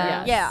 aware.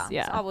 Yes. Yeah,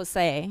 Yeah. so I would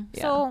say.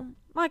 Yeah. So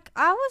like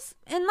I was,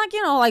 and like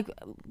you know, like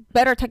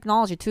better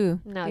technology too.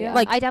 No, Yeah. yeah.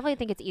 Like- I definitely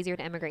think it's easier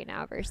to immigrate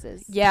now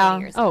versus Yeah.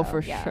 20 years oh ago.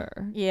 for Yeah.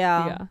 sure.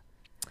 Yeah. Yeah.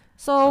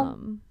 So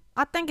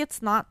I think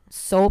it's not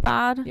so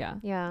bad. Yeah.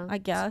 Yeah. I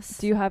guess.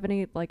 Do you have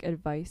any like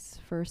advice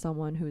for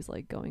someone who's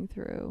like going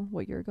through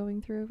what you're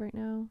going through right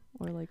now,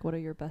 or like what are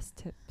your best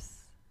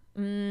tips?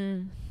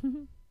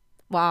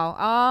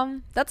 Wow.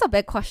 That's a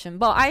big question,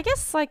 but I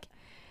guess like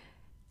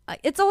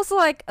it's also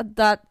like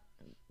that,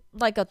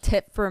 like a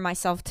tip for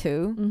myself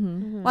too.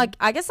 Mm-hmm. Mhm. Like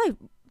I guess like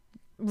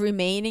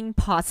remaining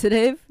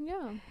positive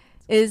Yeah.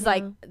 is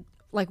Yeah.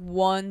 like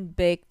one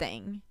big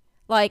thing.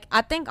 Like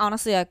I think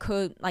honestly I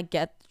could like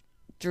get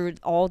through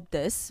all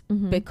this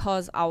Mm-hmm.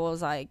 because I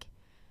was like,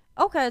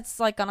 okay, it's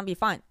like gonna be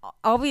fine.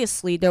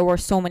 Obviously there were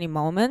so many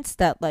moments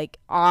that like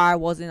I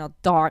was in a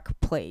dark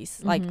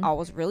place. Like Mhm. I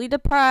was really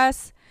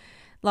depressed.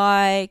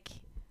 Like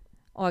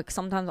like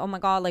sometimes, oh my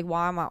god, like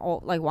why am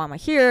I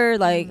here,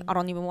 like I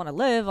don't even want to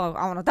live, like,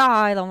 I want to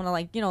die, I don't want to,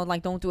 like, you know,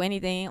 like don't do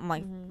anything, I'm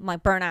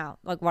like burn out,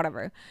 like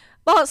whatever.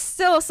 But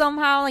still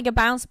somehow like I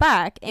bounce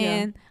back,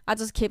 and I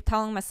just keep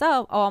telling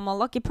myself, oh, I'm a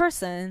lucky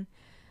person,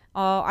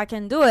 I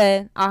can do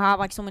it, I have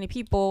like so many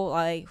people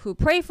like who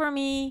pray for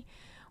me,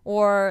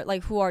 or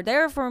like who are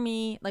there for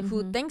me, like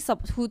who thinks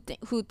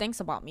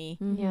about me.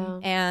 Yeah.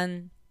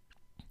 And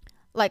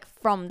like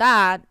from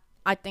that,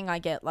 I think I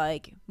get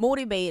like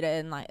motivated,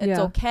 and like it's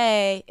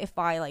okay if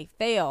I like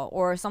fail,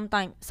 or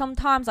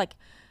sometimes like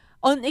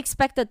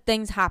unexpected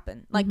things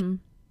happen. Like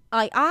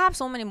I have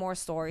so many more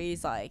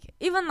stories, like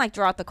even like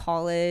throughout the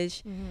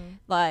college,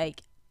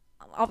 like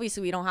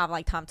obviously we don't have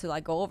like time to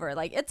like go over it.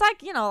 Like it's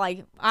like, you know,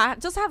 like I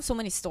just have so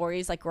many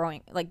stories like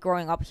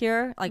growing up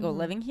here, like or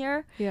living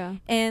here. Yeah.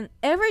 And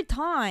every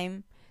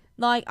time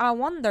like I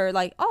wonder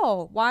like,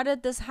 oh, why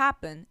did this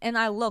happen? And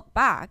I look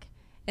back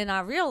and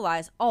I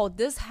realize, oh,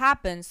 this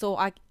happened so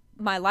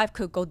my life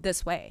could go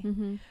this way.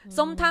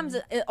 Sometimes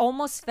it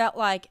almost felt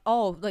like,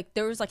 oh, like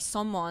there was like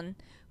someone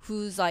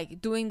who's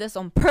like doing this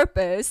on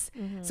purpose,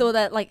 so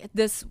that like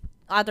this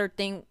other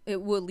thing,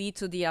 it will lead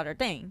to the other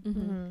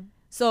thing.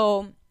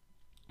 So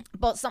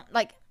but some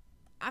like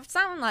I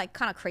sound like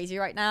kind of crazy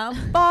right now,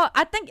 but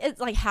I think it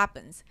like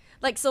happens.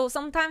 Like so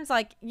sometimes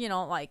like, you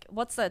know, like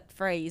what's that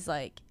phrase,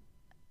 like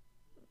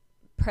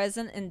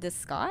present in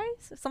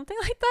disguise, something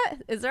like that?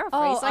 Is there a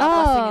phrase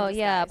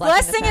like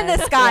blessing in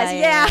disguise?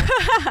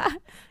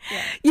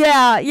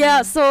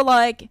 Yeah. So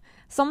like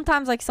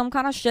sometimes like some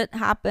kind of shit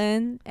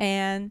happen,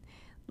 and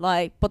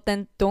like but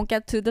then don't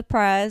get too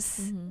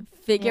depressed,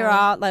 figure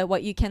out like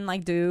what you can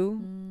like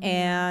do,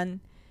 and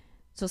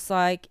just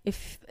like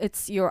if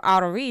it's you're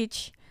out of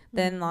reach,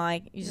 then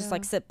like you just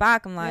like sit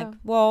back and like,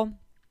 well,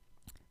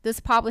 this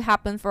probably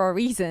happened for a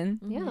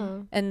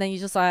reason. And then you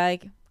just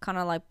like kind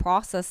of like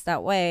process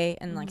that way,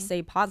 and like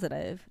stay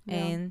positive,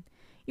 and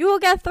you will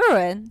get through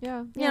it.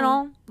 You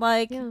know,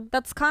 like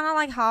that's kind of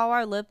like how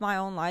I live my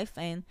own life,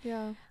 and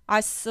I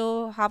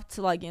still have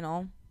to like, you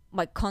know,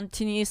 like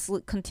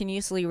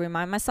continuously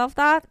remind myself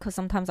that, because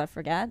sometimes I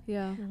forget.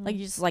 Like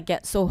you just like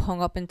get so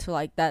hung up into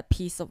like that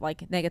piece of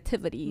like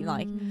negativity,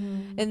 like,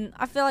 and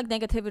I feel like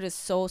negativity is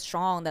so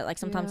strong that like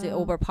sometimes it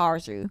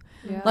overpowers you.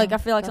 Like I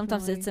feel like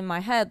sometimes it's in my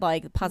head,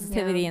 like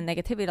positivity and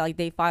negativity, like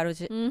they fight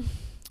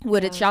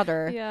with each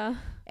other.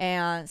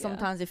 And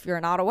sometimes if you're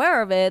not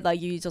aware of it,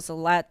 like you just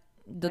let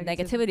the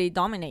negativity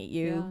dominate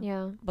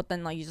you. But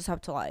then like you just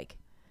have to like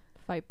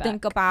fight back,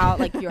 think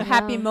about like your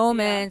happy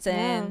moments,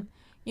 and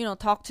you know,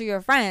 talk to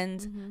your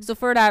friends. So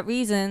for that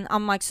reason,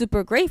 I'm like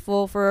super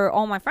grateful for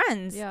all my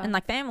friends and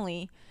like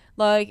family.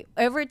 Like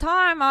every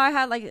time I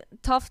had like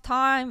tough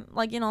time,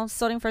 like, you know,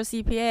 studying for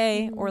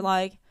CPA, or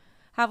like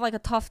have like a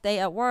tough day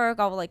at work,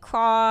 I would like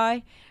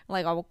cry,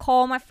 like I would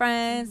call my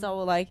friends, I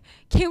would like,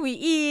 can we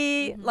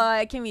eat,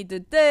 like can we do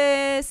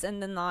this,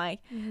 and then like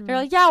they're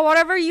like, yeah,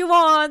 whatever you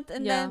want.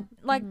 And then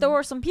like there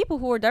were some people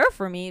who were there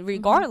for me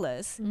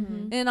regardless.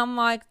 And I'm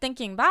like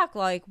thinking back,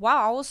 like,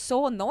 wow, I was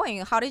so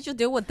annoying, how did you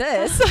deal with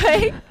this?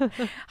 Like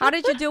how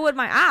did you deal with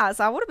my ass?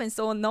 I would have been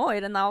so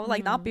annoyed, and I would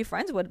like not be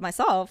friends with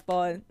myself.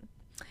 But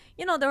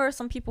you know, there were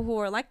some people who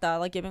were like that,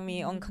 like giving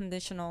me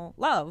unconditional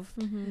love,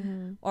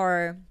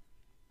 or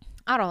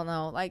I don't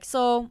know, like,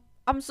 so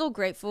I'm so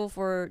grateful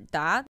for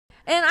that.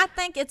 And I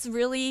think it's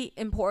really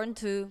important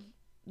to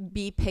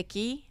be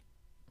picky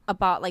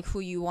about like who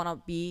you want to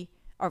be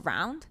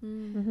around.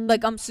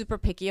 Like I'm super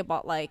picky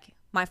about like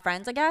my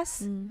friends, I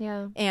guess.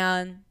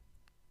 And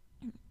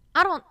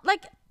I don't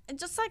like,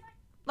 just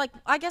like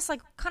I guess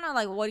like kind of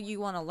like what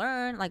you want to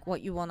learn, like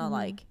what you want to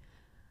like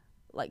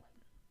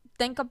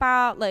think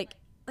about, like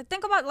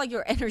think about like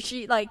your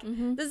energy, like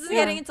this is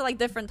getting into like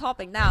different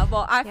topic now,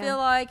 but I feel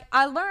like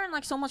I learned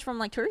like so much from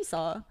like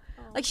Teresa.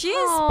 Like she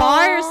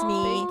inspires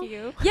me. Thank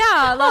you.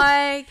 Yeah,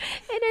 like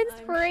an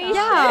inspiration.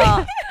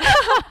 Yeah.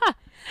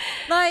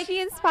 Like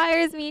she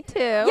inspires me too.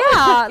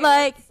 Yeah,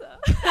 like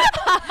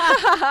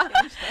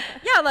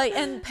yeah, like,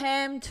 and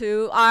Pam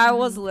too. I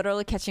was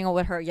literally catching up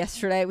with her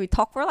yesterday. We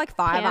talked for like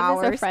 5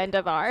 hours. Pam is a friend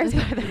of ours,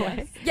 by the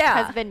way.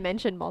 Yeah, has been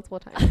mentioned multiple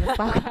times in this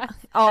podcast.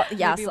 Oh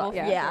yeah, Maybe so, we'll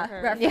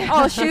yeah.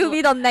 Oh, she'll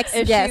be the next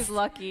if guest. she's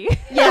lucky.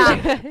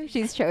 Yeah,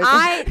 she's chosen.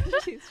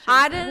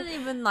 I didn't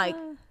even like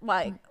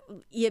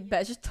eat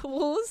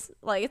vegetables.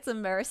 Like it's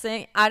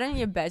embarrassing. I didn't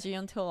eat veggie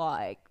until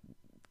like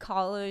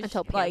college,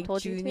 until Pam like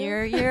told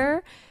junior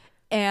year.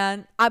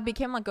 And I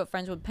became like good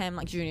friends with Pam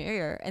like junior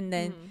year, and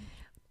then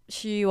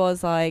she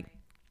was like,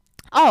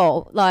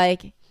 oh,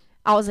 like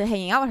I was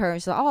hanging out with her,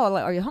 and she's like, oh,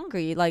 like, are you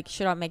hungry? Like,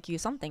 should I make you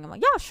something? I'm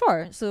like, yeah,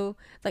 sure. So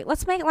like,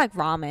 let's make like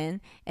ramen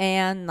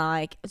and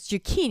like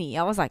zucchini.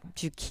 I was like,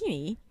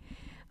 zucchini?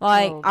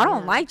 Like, I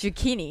don't like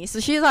zucchini. So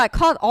she's like,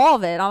 cut all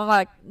of it. I'm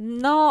like,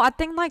 no, I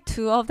think like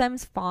 2 of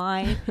them's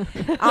fine.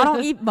 I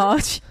don't eat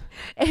much.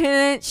 And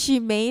then she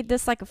made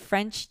this like a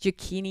French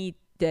zucchini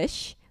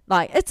dish.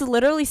 Like, it's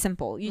literally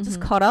simple. You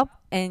just cut up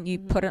and you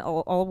put in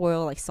olive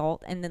oil, like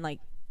salt, and then like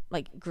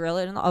like grill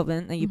it in the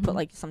oven, and you put Mhm.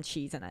 like some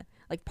cheese in it,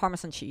 like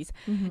Parmesan cheese.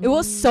 Mhm. It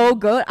was so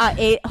good. I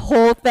ate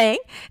whole thing,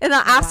 and I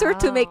asked her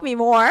to make Wow. me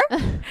more.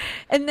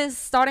 And then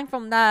starting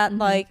from that, Mhm.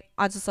 like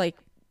I just like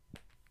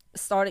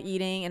started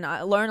eating, and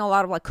I learned a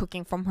lot of like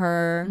cooking from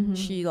her. Mhm.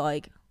 She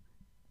like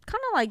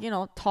kind of like, you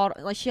know,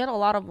 taught, like she had a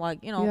lot of like,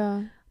 you know,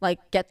 Yeah.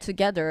 like get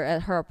together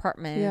at her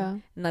apartment. Yeah.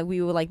 And like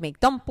we would like make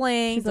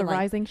dumplings. She's a and, like,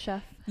 rising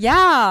chef.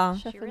 yeah.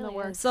 Chef She in the really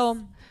works. is.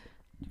 So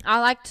I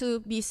like to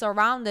be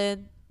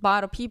surrounded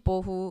by the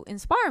people who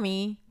inspire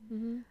me.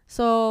 Mhm.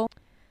 So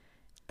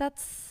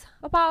that's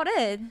about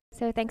it.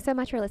 So thanks so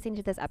much for listening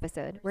to this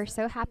episode. We're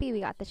so happy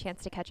we got the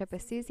chance to catch up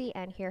with Susie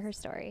and hear her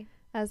story.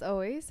 As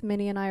always,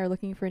 Minnie and I are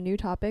looking for new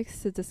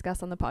topics to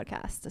discuss on the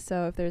podcast.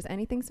 So if there's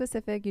anything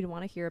specific you'd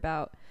want to hear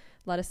about,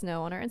 let us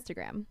know on our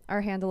Instagram.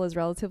 Our handle is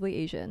Relatively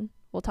Asian.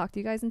 We'll talk to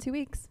you guys in 2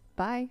 weeks.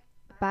 Bye.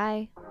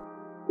 Bye.